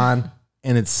you on,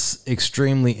 and it's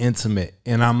extremely intimate.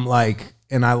 And I'm like,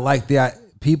 and I like the.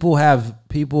 People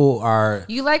are.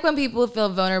 You like when people feel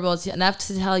vulnerable enough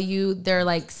to tell you their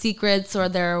like secrets or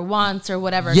their wants or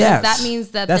whatever. Yes, that means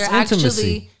that that's they're intimacy.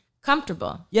 Actually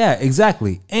comfortable. Yeah,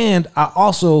 exactly. And I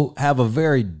also have a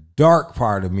very dark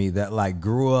part of me that like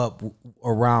grew up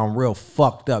around real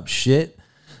fucked up shit.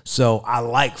 So I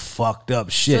like fucked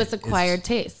up shit. So it's acquired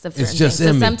taste of certain it's just things.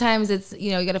 in so me. sometimes it's,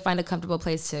 you got to find a comfortable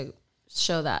place to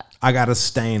show that. I got a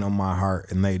stain on my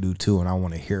heart, and they do too, and I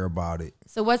want to hear about it.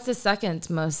 So what's the second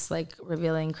most like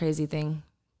revealing crazy thing?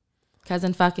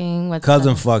 Cousin fucking.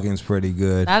 Cousin fucking's pretty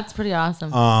good. That's pretty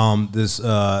awesome.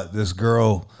 This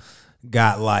girl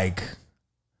got like.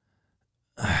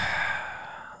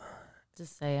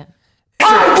 Just say it.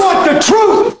 I want the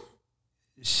truth.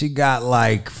 She got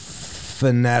like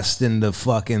finessed into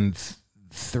fucking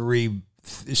three.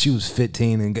 She was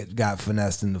 15 and got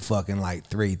finessed into fucking like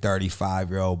 3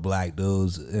 35-year-old black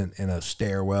dudes in a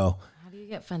stairwell.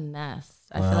 get finessed.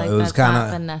 I Well, feel like it was that's not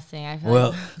kinda- finessing. I feel Well,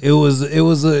 like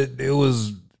it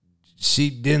was.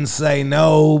 She didn't say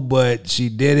no, but she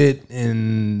did it,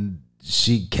 and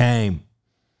she came,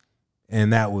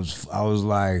 and I was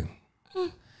like,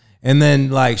 and then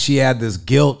like she had this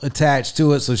guilt attached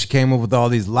to it, so she came up with all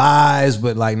these lies,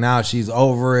 but like now she's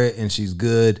over it and she's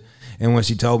good. And when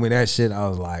she told me that shit, I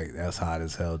was like, that's hot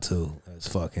as hell too. That's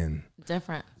fucking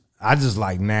different. I just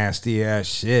like nasty ass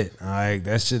shit. Like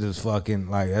that shit is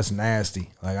fucking like that's nasty.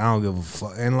 Like I don't give a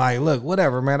fuck. And like, look,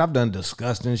 whatever, man. I've done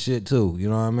disgusting shit too. You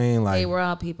know what I mean? Like, Hey, we're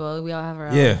all people. We all have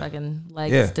our Yeah. own fucking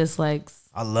likes, Yeah. dislikes.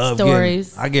 I love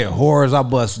stories. I get horrors. I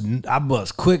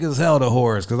bust quick as hell to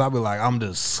horrors because I'll be like, I'm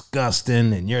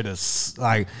disgusting, and you're just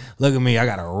like, look at me. I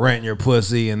gotta rent your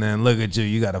pussy, and then look at you.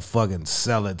 You gotta fucking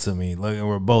sell it to me. Look, and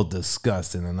we're both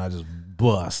disgusting, and I just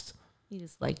bust. You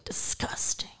just like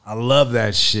disgusting. I love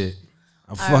that shit.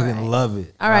 I fucking love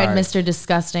it. All right, Mr.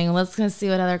 Disgusting. Let's go see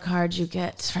what other cards you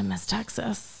get from Miss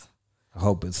Texas. I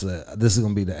hope it's this is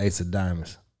gonna be the Ace of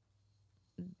Diamonds.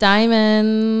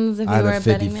 Diamonds. If I you were had a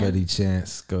betting 50-50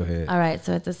 chance. Go ahead. All right,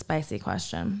 so it's a spicy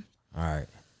question. All right.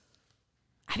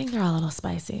 I think they're all a little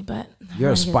spicy, but You're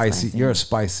I a wanna get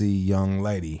spicy young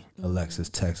lady, Alexis,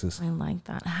 Texas. I like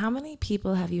that. How many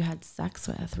people have you had sex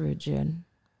with, Rude Jude?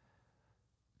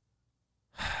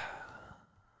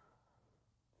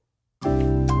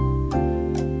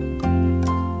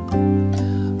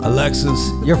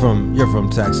 Alexis, you're from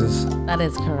Texas. That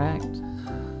is correct.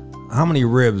 How many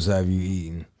ribs have you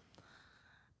eaten?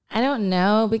 I don't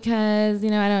know because I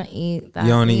don't eat that. You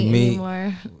don't eat meat?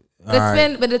 anymore.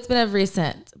 right. It's been of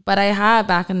recent. But I have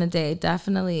back in the day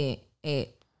definitely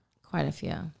ate quite a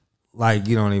few. Like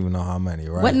you don't even know how many,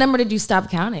 right? What number did you stop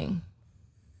counting?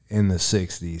 In the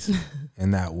 60s.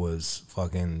 And that was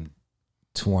fucking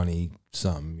 20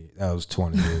 something. That was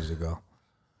 20 years ago.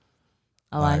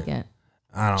 I like it.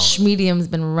 I don't Schmedium's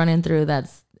been running through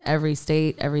that's every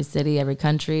state, every city, every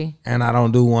country. and I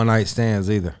don't do one night stands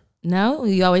either. No,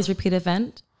 you always repeat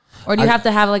offend, or do you have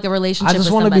to have like a relationship? I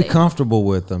just want want to be comfortable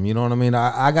with them. You know what I mean?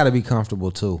 I got to be comfortable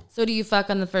too. So do you fuck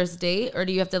on the first date, or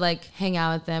do you have to like hang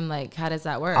out with them? Like, how does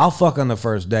that work? I'll fuck on the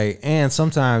first date. And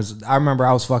sometimes I remember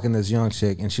I was fucking this young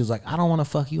chick and she was like, I don't want to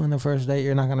fuck you on the first date.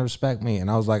 You're not going to respect me.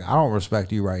 And I was like, I don't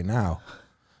respect you right now.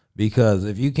 Because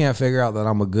if you can't figure out that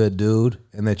I'm a good dude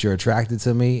and that you're attracted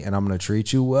to me and I'm going to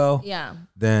treat you well, Yeah.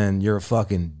 then you're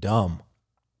fucking dumb.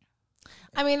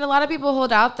 I mean, a lot of people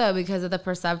hold out though because of the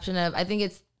perception of, I think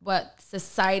it's what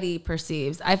society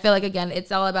perceives. I feel like, again,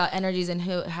 it's all about energies and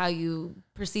how you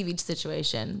perceive each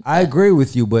situation. I agree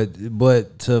with you,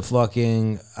 but to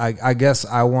fucking, I guess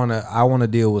I want to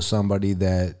deal with somebody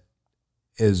that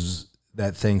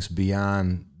thinks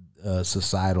beyond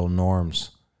societal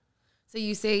norms. So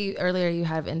you say earlier you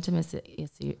have intimacy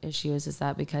issues. Is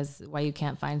that because why you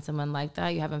can't find someone like that?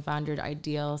 You haven't found your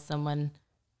ideal someone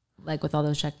like with all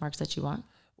those check marks that you want?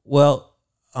 Well,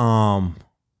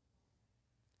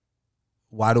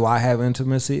 why do I have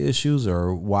intimacy issues,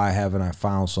 or why haven't I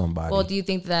found somebody? Well, do you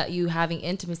think that you having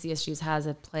intimacy issues has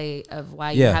a play of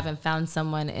why Yeah. you haven't found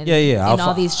someone in I'll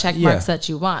all these check marks that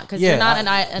you want? Because you're not an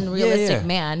unrealistic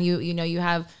man. You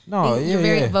have you're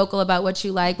very vocal about what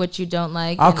you like, what you don't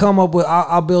like.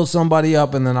 I'll build somebody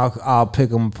up, and then I'll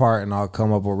pick them apart, and I'll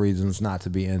come up with reasons not to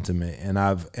be intimate. And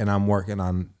I'm working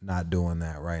on not doing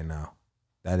that right now.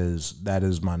 That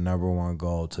is my number one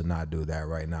goal, to not do that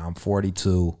right now. I'm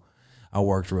 42. I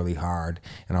worked really hard,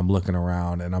 and I'm looking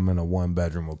around, and I'm in a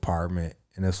 1-bedroom apartment,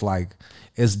 and it's like,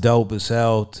 it's dope as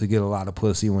hell to get a lot of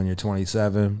pussy when you're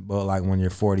 27, but like when you're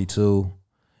 42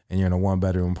 and you're in a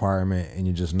 1-bedroom apartment and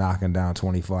you're just knocking down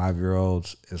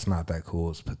 25-year-olds, it's not that cool.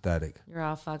 It's pathetic. You're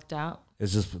all fucked out.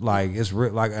 It's just like,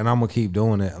 and I'm gonna keep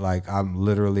doing it. Like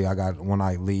when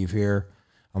I leave here,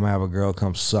 I'm gonna have a girl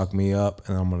come suck me up,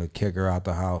 and I'm gonna kick her out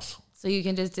the house. So you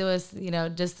can just do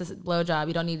just this blowjob.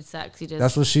 You don't need sex.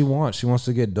 That's what she wants. She wants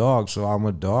to get dogged, so I'm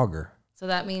a dogger. So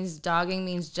that means dogging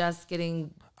means just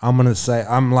getting.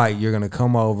 I'm like, you're gonna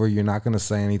come over. You're not gonna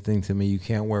say anything to me. You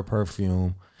can't wear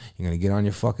perfume. You're gonna get on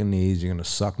your fucking knees. You're gonna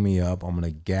suck me up. I'm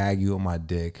gonna gag you with my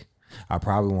dick. I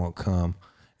probably won't come,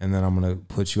 and then I'm gonna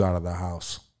put you out of the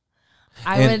house.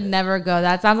 I would never go.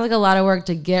 That sounds like a lot of work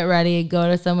to get ready, go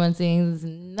to someone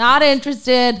saying not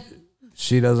interested.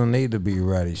 She doesn't need to be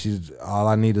ready. All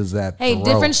I need is that. Hey, throat.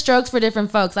 different strokes for different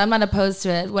folks. I'm not opposed to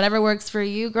it. Whatever works for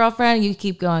you, girlfriend, you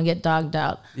keep going, get dogged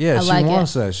out. Yeah, she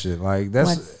wants that shit. Like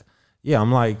that's. Yeah,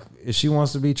 I'm like, if she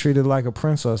wants to be treated like a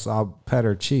princess, I'll pet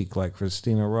her cheek like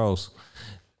Christina Rose.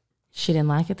 She didn't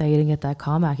like it though. You didn't get that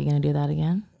call back. You gonna do that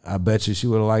again? I bet you she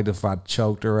would have liked if I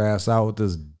choked her ass out with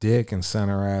this dick and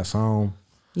sent her ass home.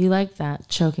 You like that,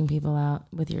 choking people out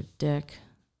with your dick.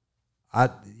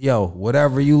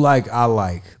 Whatever you like, I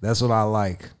like. That's what I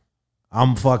like.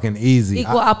 I'm fucking easy.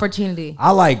 Equal opportunity.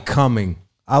 I like coming.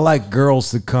 I like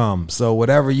girls to come. So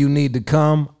whatever you need to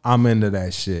come, I'm into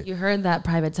that shit. You heard that,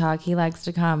 Private Talk. He likes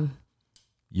to come.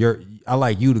 I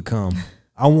like you to come.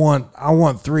 I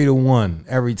want 3 to 1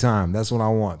 every time. That's what I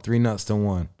want. 3 nuts to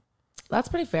 1. That's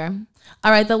pretty fair.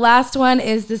 All right, the last one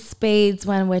is the spades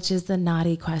one, which is the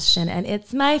naughty question. And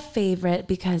it's my favorite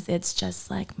because it's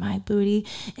just like my booty.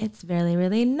 It's really,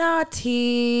 really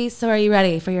naughty. So are you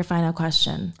ready for your final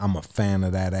question? I'm a fan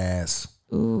of that ass.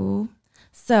 Ooh.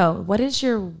 So what is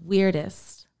your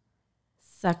weirdest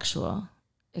sexual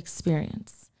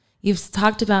experience? You've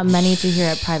talked about many to hear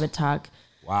at Private Talk.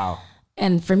 Wow.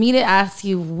 And for me to ask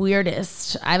you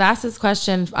weirdest, I've asked this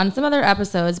question on some other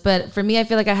episodes, but for me, I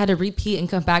feel like I had to repeat and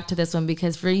come back to this one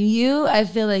because for you, I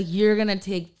feel like you're going to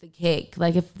take the cake.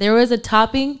 Like if there was a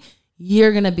topping,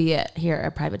 you're going to be it here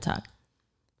at Private Talk.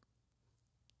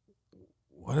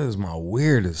 What is my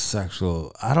weirdest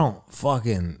sexual? I don't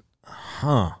fucking,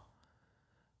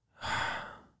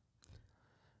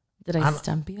 Did I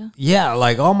stump you? Yeah,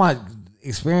 like all my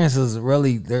experiences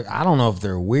really, I don't know if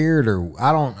they're weird or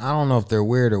I don't know if they're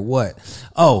weird or what.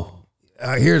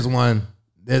 Here's one.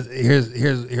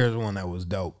 Here's one that was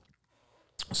dope.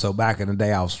 So back in the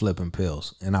day, I was flipping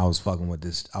pills and I was fucking with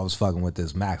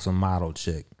this Maxim model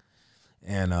chick,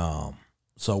 and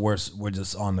so we're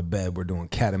just on the bed, we're doing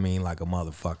ketamine like a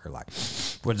motherfucker, like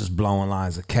we're just blowing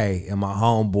lines of K, and my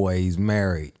homeboy, he's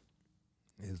married.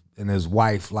 And his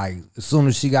wife, like, as soon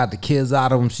as she got the kids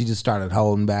out of him, she just started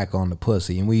holding back on the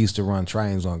pussy. And we used to run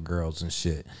trains on girls and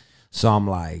shit. So I'm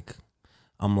like,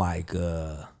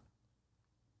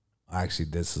 actually,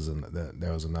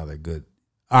 there was another good.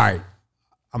 All right,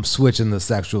 I'm switching the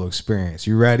sexual experience.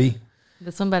 You ready?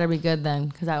 This one better be good then,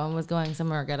 because that one was going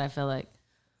somewhere good, I feel like.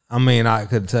 I mean, I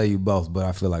could tell you both, but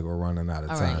I feel like we're running out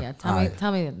of time. All right, yeah.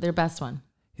 Tell me their best one.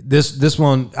 This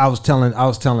one, I was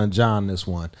telling John this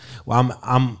one.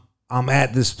 Well, I'm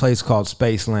at this place called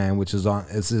Spaceland, which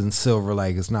it's in Silver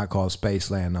Lake. It's not called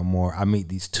Spaceland no more. I meet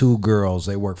these 2 girls.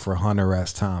 They work for Hunter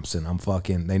S. Thompson.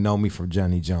 They know me from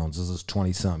Jenny Jones. This is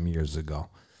 20-something years ago.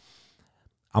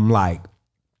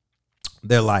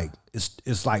 They're like,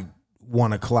 it's like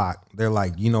 1 o'clock. They're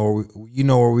like, you know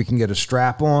where we can get a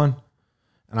strap on?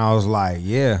 And I was like,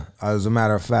 yeah. As a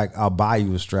matter of fact, I'll buy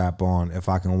you a strap on if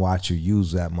I can watch you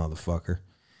use that motherfucker.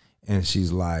 And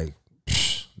she's like,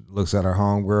 looks at her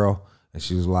homegirl, and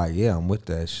she was like, yeah, I'm with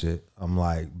that shit. I'm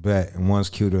like, bet. And one's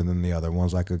cuter than the other.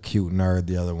 One's like a cute nerd.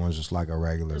 The other one's just like a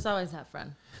regular. Just always have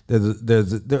fun.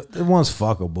 There's one's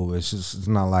fuckable. It's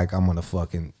not like I'm gonna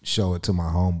fucking show it to my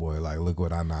homeboy. Like, look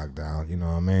what I knocked down. You know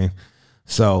what I mean?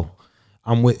 So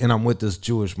I'm with this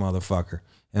Jewish motherfucker,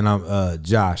 and I'm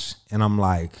Josh, and I'm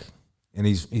like, and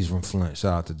he's from Flint.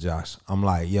 Shout out to Josh. I'm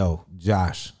like, yo,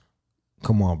 Josh,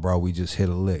 come on, bro. We just hit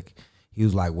a lick. He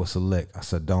was like, what's a lick? I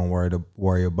said, don't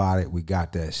worry about it. We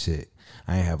got that shit.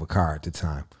 I ain't have a car at the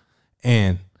time.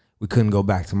 And we couldn't go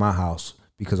back to my house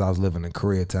because I was living in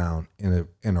Koreatown,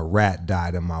 and a rat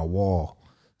died in my wall.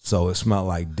 So it smelled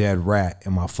like dead rat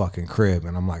in my fucking crib.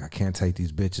 And I'm like, I can't take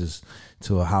these bitches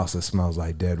to a house that smells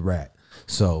like dead rat.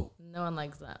 So no one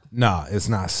likes that. No, it's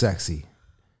not sexy.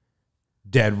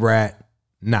 Dead rat,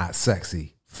 not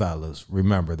sexy, fellas.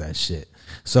 Remember that shit.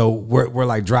 So we're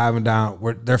like driving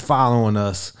down. They're following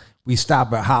us. We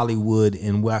stop at Hollywood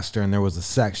in Western. There was a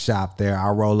sex shop there. I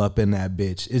roll up in that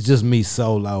bitch. It's just me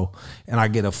solo, and I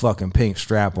get a fucking pink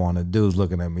strap on. The dude's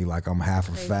looking at me like I'm half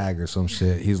a fag or some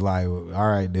shit. He's like, all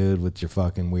right, dude, with your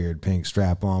fucking weird pink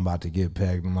strap on, about to get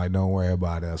pegged. I'm like, don't worry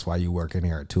about it. That's why you working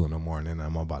here at 2 in the morning.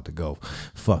 I'm about to go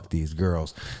fuck these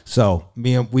girls. So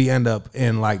we end up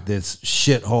in like this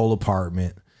shithole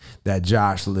apartment that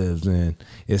Josh lives in.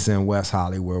 It's in West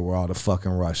Hollywood where all the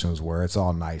fucking Russians were. It's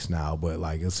all nice now, but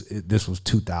like this was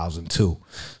 2002.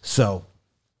 So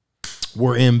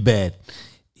we're in bed.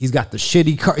 He's got the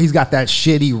shitty car. He's got that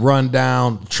shitty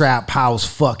rundown trap house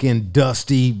fucking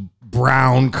dusty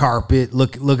brown carpet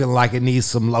looking like it needs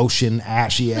some lotion,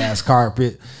 ashy ass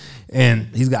carpet.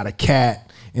 And he's got a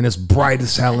cat, and it's bright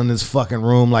as hell in his fucking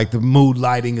room. Like the mood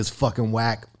lighting is fucking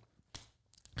whack.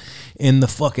 And the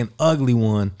fucking ugly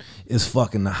one is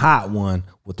fucking the hot one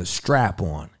with the strap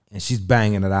on. And she's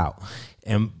banging it out.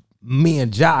 And me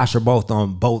and Josh are both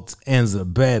on both ends of the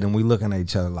bed. And we looking at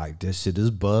each other like, this shit is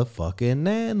butt fucking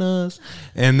nanas.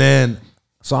 And then,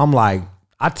 so I'm like,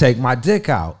 I take my dick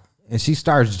out. And she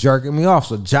starts jerking me off.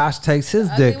 So Josh takes his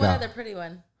dick out. The pretty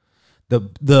one.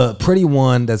 The pretty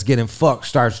one that's getting fucked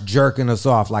starts jerking us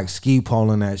off like ski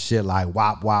poling that shit. Like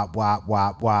wop, wop, wop,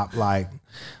 wop, wop. Like.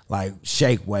 like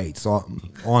shake weights on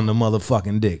the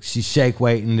motherfucking dick. She shake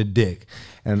weighting the dick.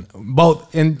 And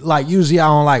both, and like usually I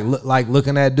don't like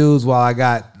looking at dudes while I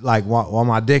got like while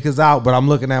my dick is out, but I'm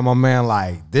looking at my man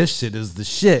like, this shit is the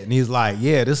shit. And he's like,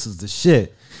 yeah, this is the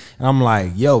shit. And I'm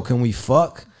like, yo, can we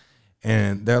fuck?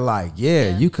 And they're like,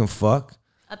 yeah, you can fuck.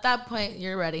 At that point,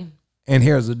 you're ready. And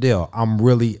here's the deal. I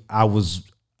was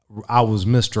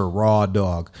Mr. Raw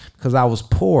Dog because I was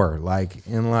poor. Like,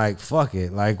 and like, fuck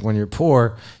it. Like when you're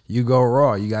poor, you go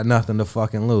raw. You got nothing to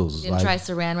fucking lose. You didn't try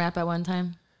saran wrap at one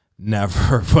time?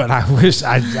 Never, but I wish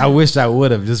I would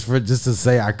have just to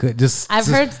say I could. I've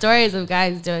heard stories of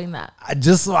guys doing that.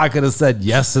 Just so I could have said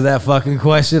yes to that fucking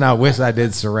question. I wish I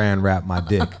did saran wrap my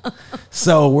dick.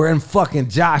 So we're in fucking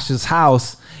Josh's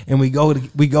house and we go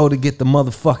to get the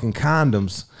motherfucking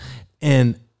condoms,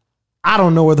 and I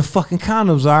don't know where the fucking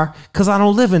condoms are because I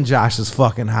don't live in Josh's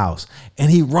fucking house.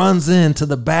 And he runs into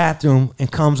the bathroom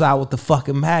and comes out with the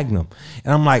fucking Magnum.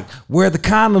 And I'm like, where are the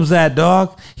condoms at,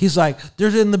 dog? He's like, they're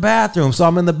in the bathroom. So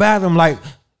I'm in the bathroom like,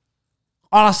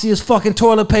 all I see is fucking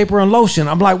toilet paper and lotion.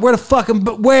 I'm like,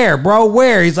 where, bro?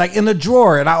 Where? He's like, in the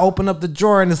drawer. And I open up the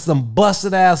drawer and it's some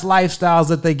busted ass lifestyles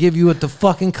that they give you at the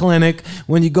fucking clinic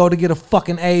when you go to get a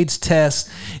fucking AIDS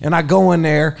test. And I go in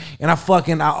there and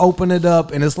I open it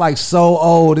up and it's like so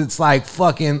old. It's like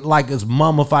fucking, like it's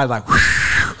mummified, like,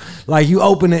 whoosh. Like you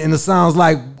open it and it sounds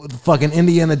like fucking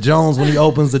Indiana Jones when he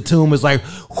opens the tomb. It's like,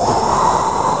 whoosh.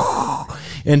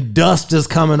 And dust is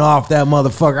coming off that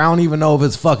motherfucker. I don't even know if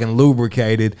it's fucking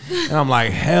lubricated. And I'm like,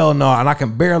 hell no. And I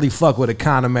can barely fuck with a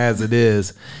condom as it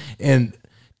is. And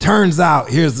turns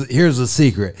out, here's the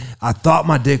secret. I thought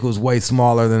my dick was way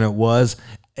smaller than it was.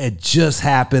 It just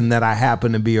happened that I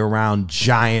happened to be around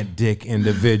giant dick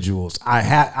individuals.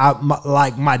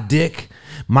 My dick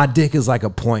is like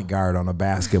a point guard on a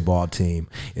basketball team.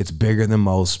 It's bigger than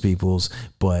most people's,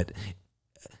 but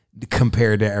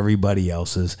compared to everybody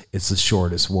else's, it's the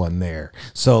shortest one there.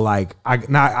 So like I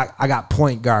got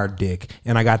point guard dick,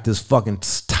 and I got this fucking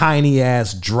tiny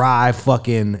ass dry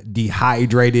fucking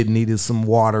dehydrated, needed some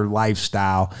water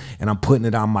lifestyle, and I'm putting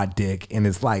it on my dick and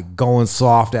it's like going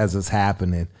soft as it's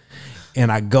happening.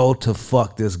 And I go to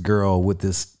fuck this girl with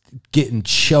this, getting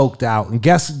choked out, and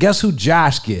guess who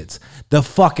Josh gets? The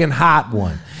fucking hot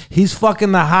one. He's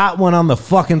fucking the hot one on the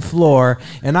fucking floor,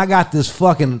 and I got this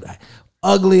fucking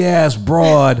ugly ass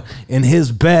broad in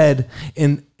his bed,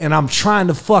 and I'm trying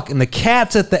to fuck, and the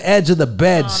cat's at the edge of the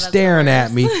bed staring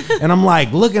at me, and I'm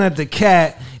like looking at the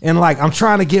cat, and like I'm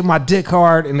trying to get my dick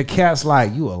hard, and the cat's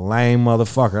like, you a lame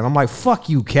motherfucker. And I'm like, fuck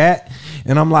you, cat.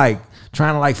 And I'm like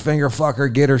trying to like finger fuck her,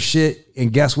 get her shit,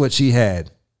 and guess what she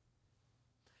had?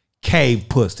 Cave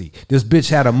pussy. This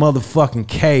bitch had a motherfucking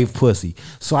cave pussy.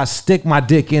 So I stick my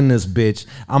dick in this bitch.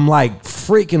 I'm like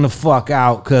freaking the fuck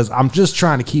out because I'm just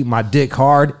trying to keep my dick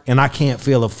hard and I can't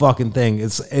feel a fucking thing.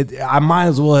 I might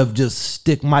as well have just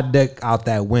stick my dick out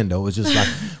that window. It's just like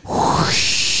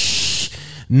whoosh,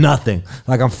 nothing.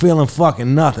 Like I'm feeling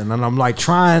fucking nothing. And I'm like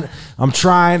trying.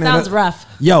 Sounds rough.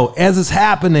 Yo, as it's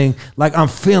happening, like I'm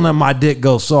feeling my dick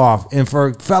go soft. And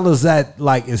for fellas that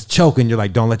like is choking, you're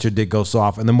like, don't let your dick go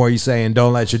soft. And the more you say, and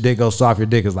don't let your dick go soft, your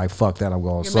dick is like, fuck that, I'm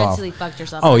going soft. You're mentally fucked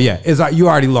yourself. Oh yeah, it's like you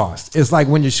already lost. It's like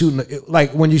when you're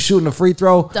shooting a free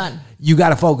throw. Done. You got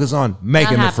to focus on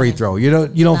making the free throw. You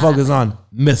don't focus on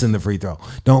missing the free throw.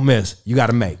 Don't miss. You got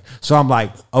to make. So I'm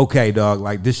like, okay, dog,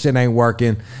 like this shit ain't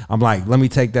working. I'm like, let me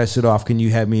take that shit off. Can you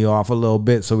head me off a little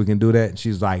bit so we can do that? And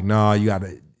she's like, no,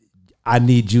 I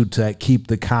need you to keep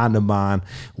the condom on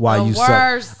while you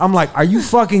suck. I'm like, are you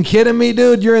fucking kidding me,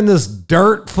 dude? You're in this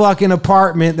dirt fucking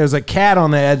apartment. There's a cat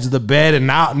on the edge of the bed,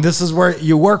 and this is where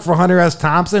you work for Hunter S.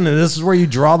 Thompson, and this is where you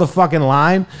draw the fucking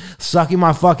line, sucking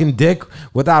my fucking dick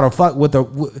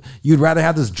you'd rather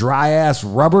have this dry ass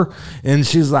rubber? And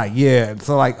she's like, yeah.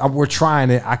 So like, we're trying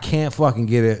it. I can't fucking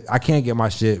get it. I can't get my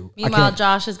shit. Meanwhile,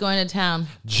 Josh is going to town.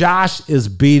 Josh is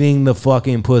beating the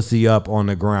fucking pussy up on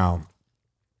the ground.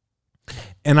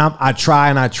 And I try,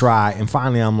 and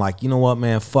finally I'm like, you know what,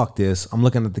 man, fuck this. I'm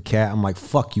looking at the cat. I'm like,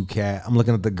 fuck you, cat. I'm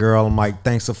looking at the girl. I'm like,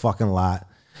 thanks a fucking lot.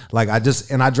 Like I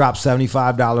dropped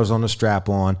 $75 on the strap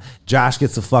on. Josh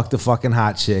gets to fuck the fucking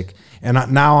hot chick, and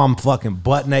now I'm fucking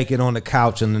butt naked on the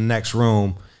couch in the next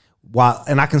room,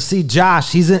 and I can see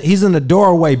Josh. He's in the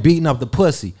doorway beating up the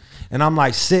pussy, and I'm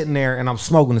like sitting there and I'm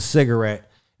smoking a cigarette.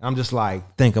 I'm just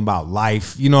like thinking about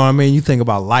life. You know what I mean? You think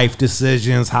about life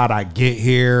decisions. How'd I get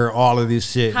here? All of this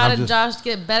shit. How did Josh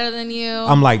get better than you?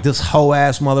 I'm like, this hoe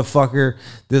ass motherfucker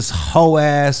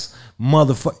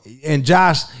motherfucker. And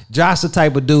Josh the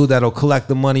type of dude that'll collect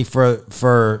the money for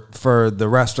the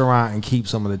restaurant and keep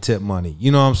some of the tip money.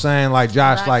 You know what I'm saying? Like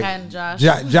Josh, That like kind of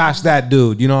Josh. Josh, that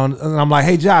dude. You know, and I'm like,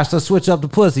 hey Josh, let's switch up the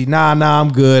pussy. Nah,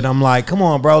 I'm good. I'm like, come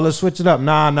on, bro, let's switch it up.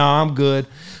 Nah, I'm good.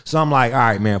 So I'm like, all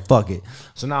right, man, fuck it.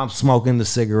 So now I'm smoking the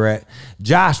cigarette.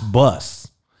 Josh busts.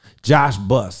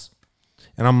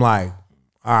 And I'm like,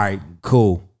 all right,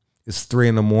 cool. It's 3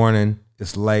 a.m.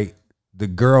 It's late. The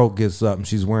girl gets up and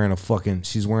she's wearing a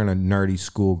nerdy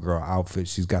schoolgirl outfit.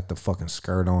 She's got the fucking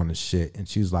skirt on and shit. And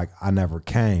she's like, I never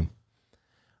came.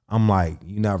 I'm like,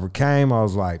 you never came? I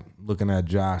was like, looking at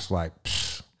Josh like,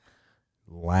 psh,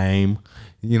 lame.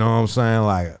 You know what I'm saying?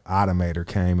 Like, Automator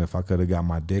came if I could have got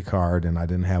my dick hard and I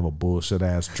didn't have a bullshit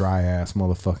ass, dry ass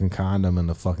motherfucking condom in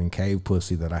the fucking cave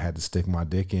pussy that I had to stick my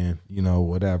dick in, you know,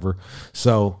 whatever.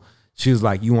 So she was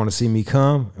like, you want to see me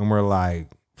come? And we're like,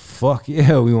 fuck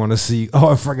yeah, we want to see. Oh,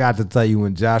 I forgot to tell you,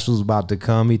 when Josh was about to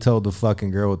come, he told the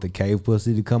fucking girl with the cave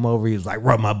pussy to come over. He was like,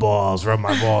 rub my balls.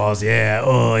 Yeah,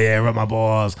 oh yeah, rub my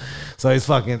balls. So he's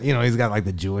fucking, you know, he's got like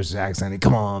the Jewish accent.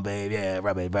 Come on, babe, yeah,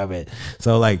 rub it.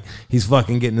 So like, he's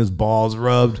fucking getting his balls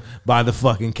rubbed by the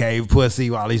fucking cave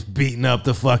pussy while he's beating up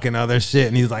the fucking other shit.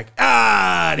 And he's like,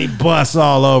 and he busts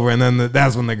all over. And then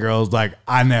that's when the girl's like,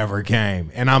 I never came.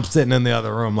 And I'm sitting in the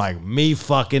other room like, me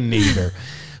fucking neither.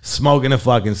 Smoking a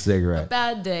fucking cigarette.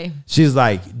 Bad day. She's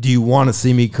like, do you want to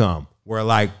see me come? We're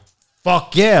like,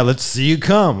 fuck yeah, let's see you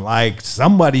come. Like,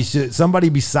 somebody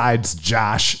besides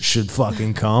Josh should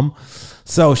fucking come.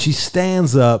 So she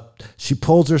stands up, she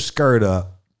pulls her skirt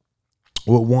up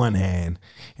with one hand,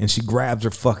 and she grabs her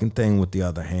fucking thing with the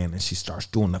other hand, and she starts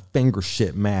doing the finger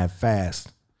shit mad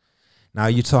fast. Now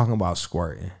you're talking about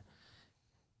squirting.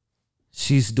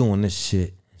 She's doing this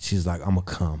shit. She's like, I'm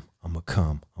gonna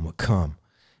come.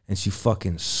 And she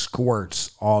fucking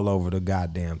squirts all over the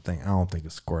goddamn thing. I don't think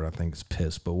it's squirt. I think it's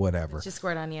piss, but whatever. She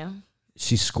squirt on you.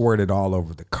 She squirted all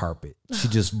over the carpet. She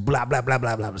just blah, blah, blah,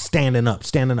 blah, blah, standing up.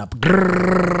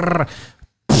 Grrr,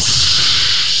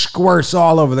 squirts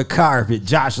all over the carpet.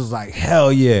 Josh was like,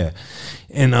 hell yeah.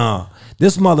 And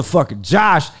this motherfucker,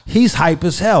 Josh, he's hype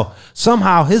as hell.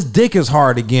 Somehow his dick is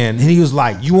hard again. And he was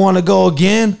like, you want to go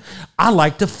again? I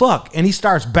like to fuck. And he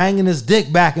starts banging his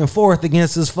dick back and forth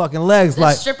against his fucking legs. The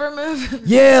like stripper move?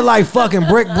 Yeah, like fucking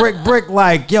brick.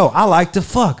 Like, yo, I like to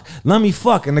fuck. Let me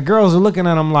fuck. And the girls are looking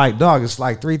at him like, dog, it's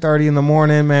like 3:30 in the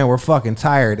morning, man. We're fucking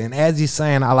tired. And as he's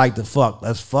saying, I like to fuck,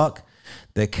 let's fuck,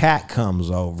 the cat comes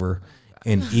over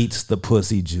and eats the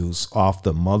pussy juice off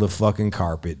the motherfucking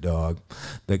carpet, dog.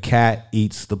 The cat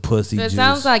eats the pussy juice. It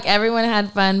sounds like everyone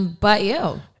had fun but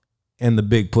you. And the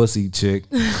big pussy chick.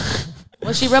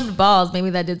 Well, she rubbed balls.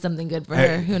 Maybe that did something good for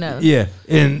her. Who knows? Yeah.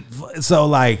 And so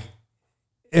like,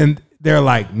 and they're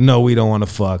like, no, we don't want to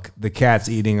fuck. The cat's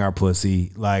eating our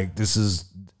pussy. Like, this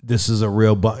is a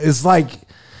real it's like,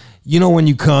 you know, when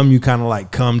you come, you kind of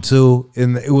like come to,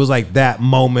 and it was like that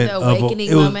moment. The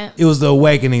awakening moment. It was the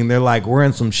awakening. They're like, we're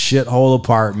in some shithole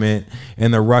apartment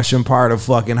in the Russian part of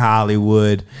fucking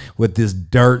Hollywood with this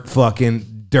dirt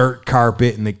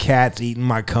carpet, and the cat's eating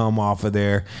my cum off of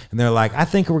there. And they're like, I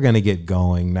think we're going to get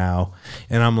going now.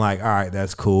 And I'm like, all right,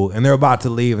 that's cool. And they're about to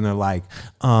leave, and they're like,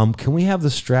 can we have the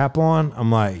strap on?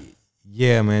 I'm like,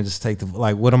 yeah, man, just take the,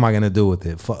 like, what am I going to do with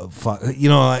it? Fuck, you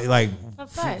know, like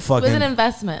that's nice. Fucking, it was an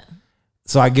investment.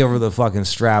 So I give her the fucking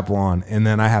strap on, and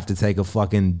then I have to take a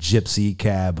fucking gypsy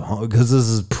cab because this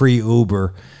is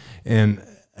pre-Uber. And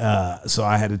so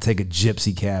I had to take a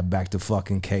gypsy cab back to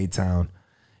fucking K-Town.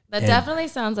 That definitely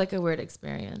sounds like a weird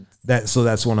experience. So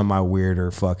that's one of my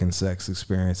weirder fucking sex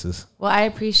experiences. Well, I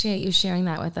appreciate you sharing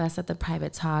that with us at the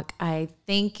Private Talk. I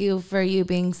thank you for you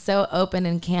being so open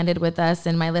and candid with us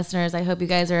and my listeners. I hope you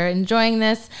guys are enjoying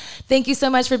this. Thank you so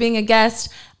much for being a guest.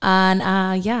 And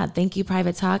thank you,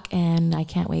 Private Talk. And I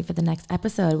can't wait for the next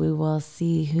episode. We will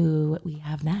see who we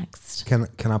have next. Can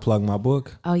I plug my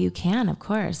book? Oh, you can, of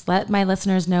course. Let my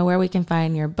listeners know where we can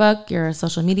find your book, your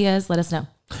social medias. Let us know.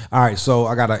 All right, so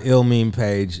I got an ill meme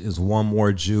page. It's One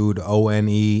More Jude,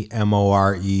 OneMoreJude.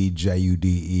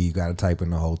 You got to type in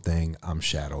the whole thing. I'm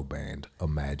shadow banned.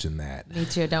 Imagine that. Me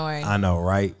too, don't worry. I know,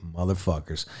 right?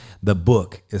 Motherfuckers. The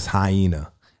book is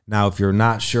Hyena. Now, if you're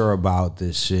not sure about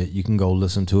this shit, you can go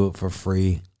listen to it for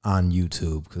free on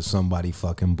YouTube because somebody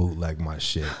fucking bootlegged my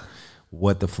shit.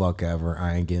 What the fuck ever.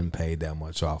 I ain't getting paid that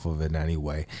much off of it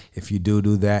anyway. If you do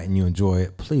that and you enjoy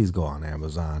it, please go on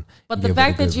Amazon. But the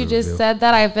fact that you just said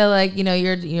that, I feel like, you know,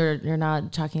 you're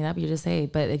not chalking it up. You just say,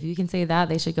 but if you can say that,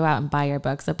 they should go out and buy your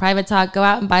book. So Private Talk, go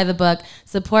out and buy the book.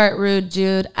 Support Rude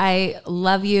Jude. I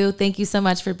love you. Thank you so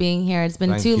much for being here. It's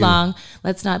been too long.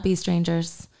 Let's not be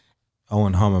strangers. Oh,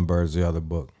 and Hummingbird's the other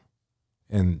book.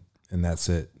 And And that's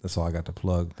it. That's all I got to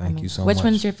plug. Thank you so Which much.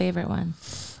 one's your favorite one?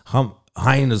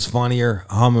 Hyena's funnier.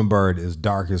 Hummingbird is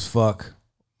dark as fuck.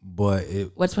 But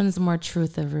Which one's more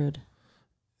truth of Rude?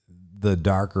 The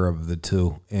darker of the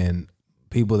two. And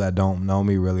people that don't know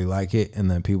me really like it. And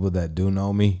then people that do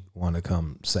know me want to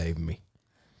come save me.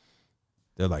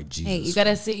 They're like,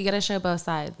 Jesus. Hey, you gotta show both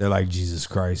sides. They're like, Jesus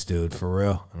Christ, dude, for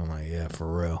real? And I'm like, yeah,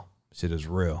 for real. Shit is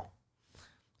real.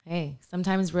 Hey,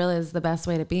 sometimes real is the best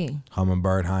way to be.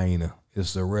 Hummingbird Hyena.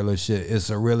 It's the realest shit. It's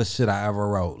the realest shit I ever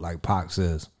wrote, like Pac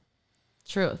says.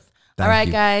 Truth. Thank All right,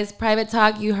 you. guys, Private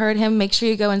Talk, you heard him. Make sure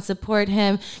you go and support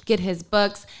him. Get his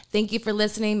books. Thank you for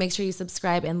listening. Make sure you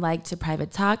subscribe and like to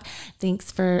Private Talk.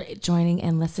 Thanks for joining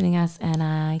and listening us, and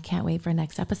I can't wait for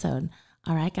next episode.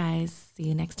 All right, guys. See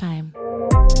you next time.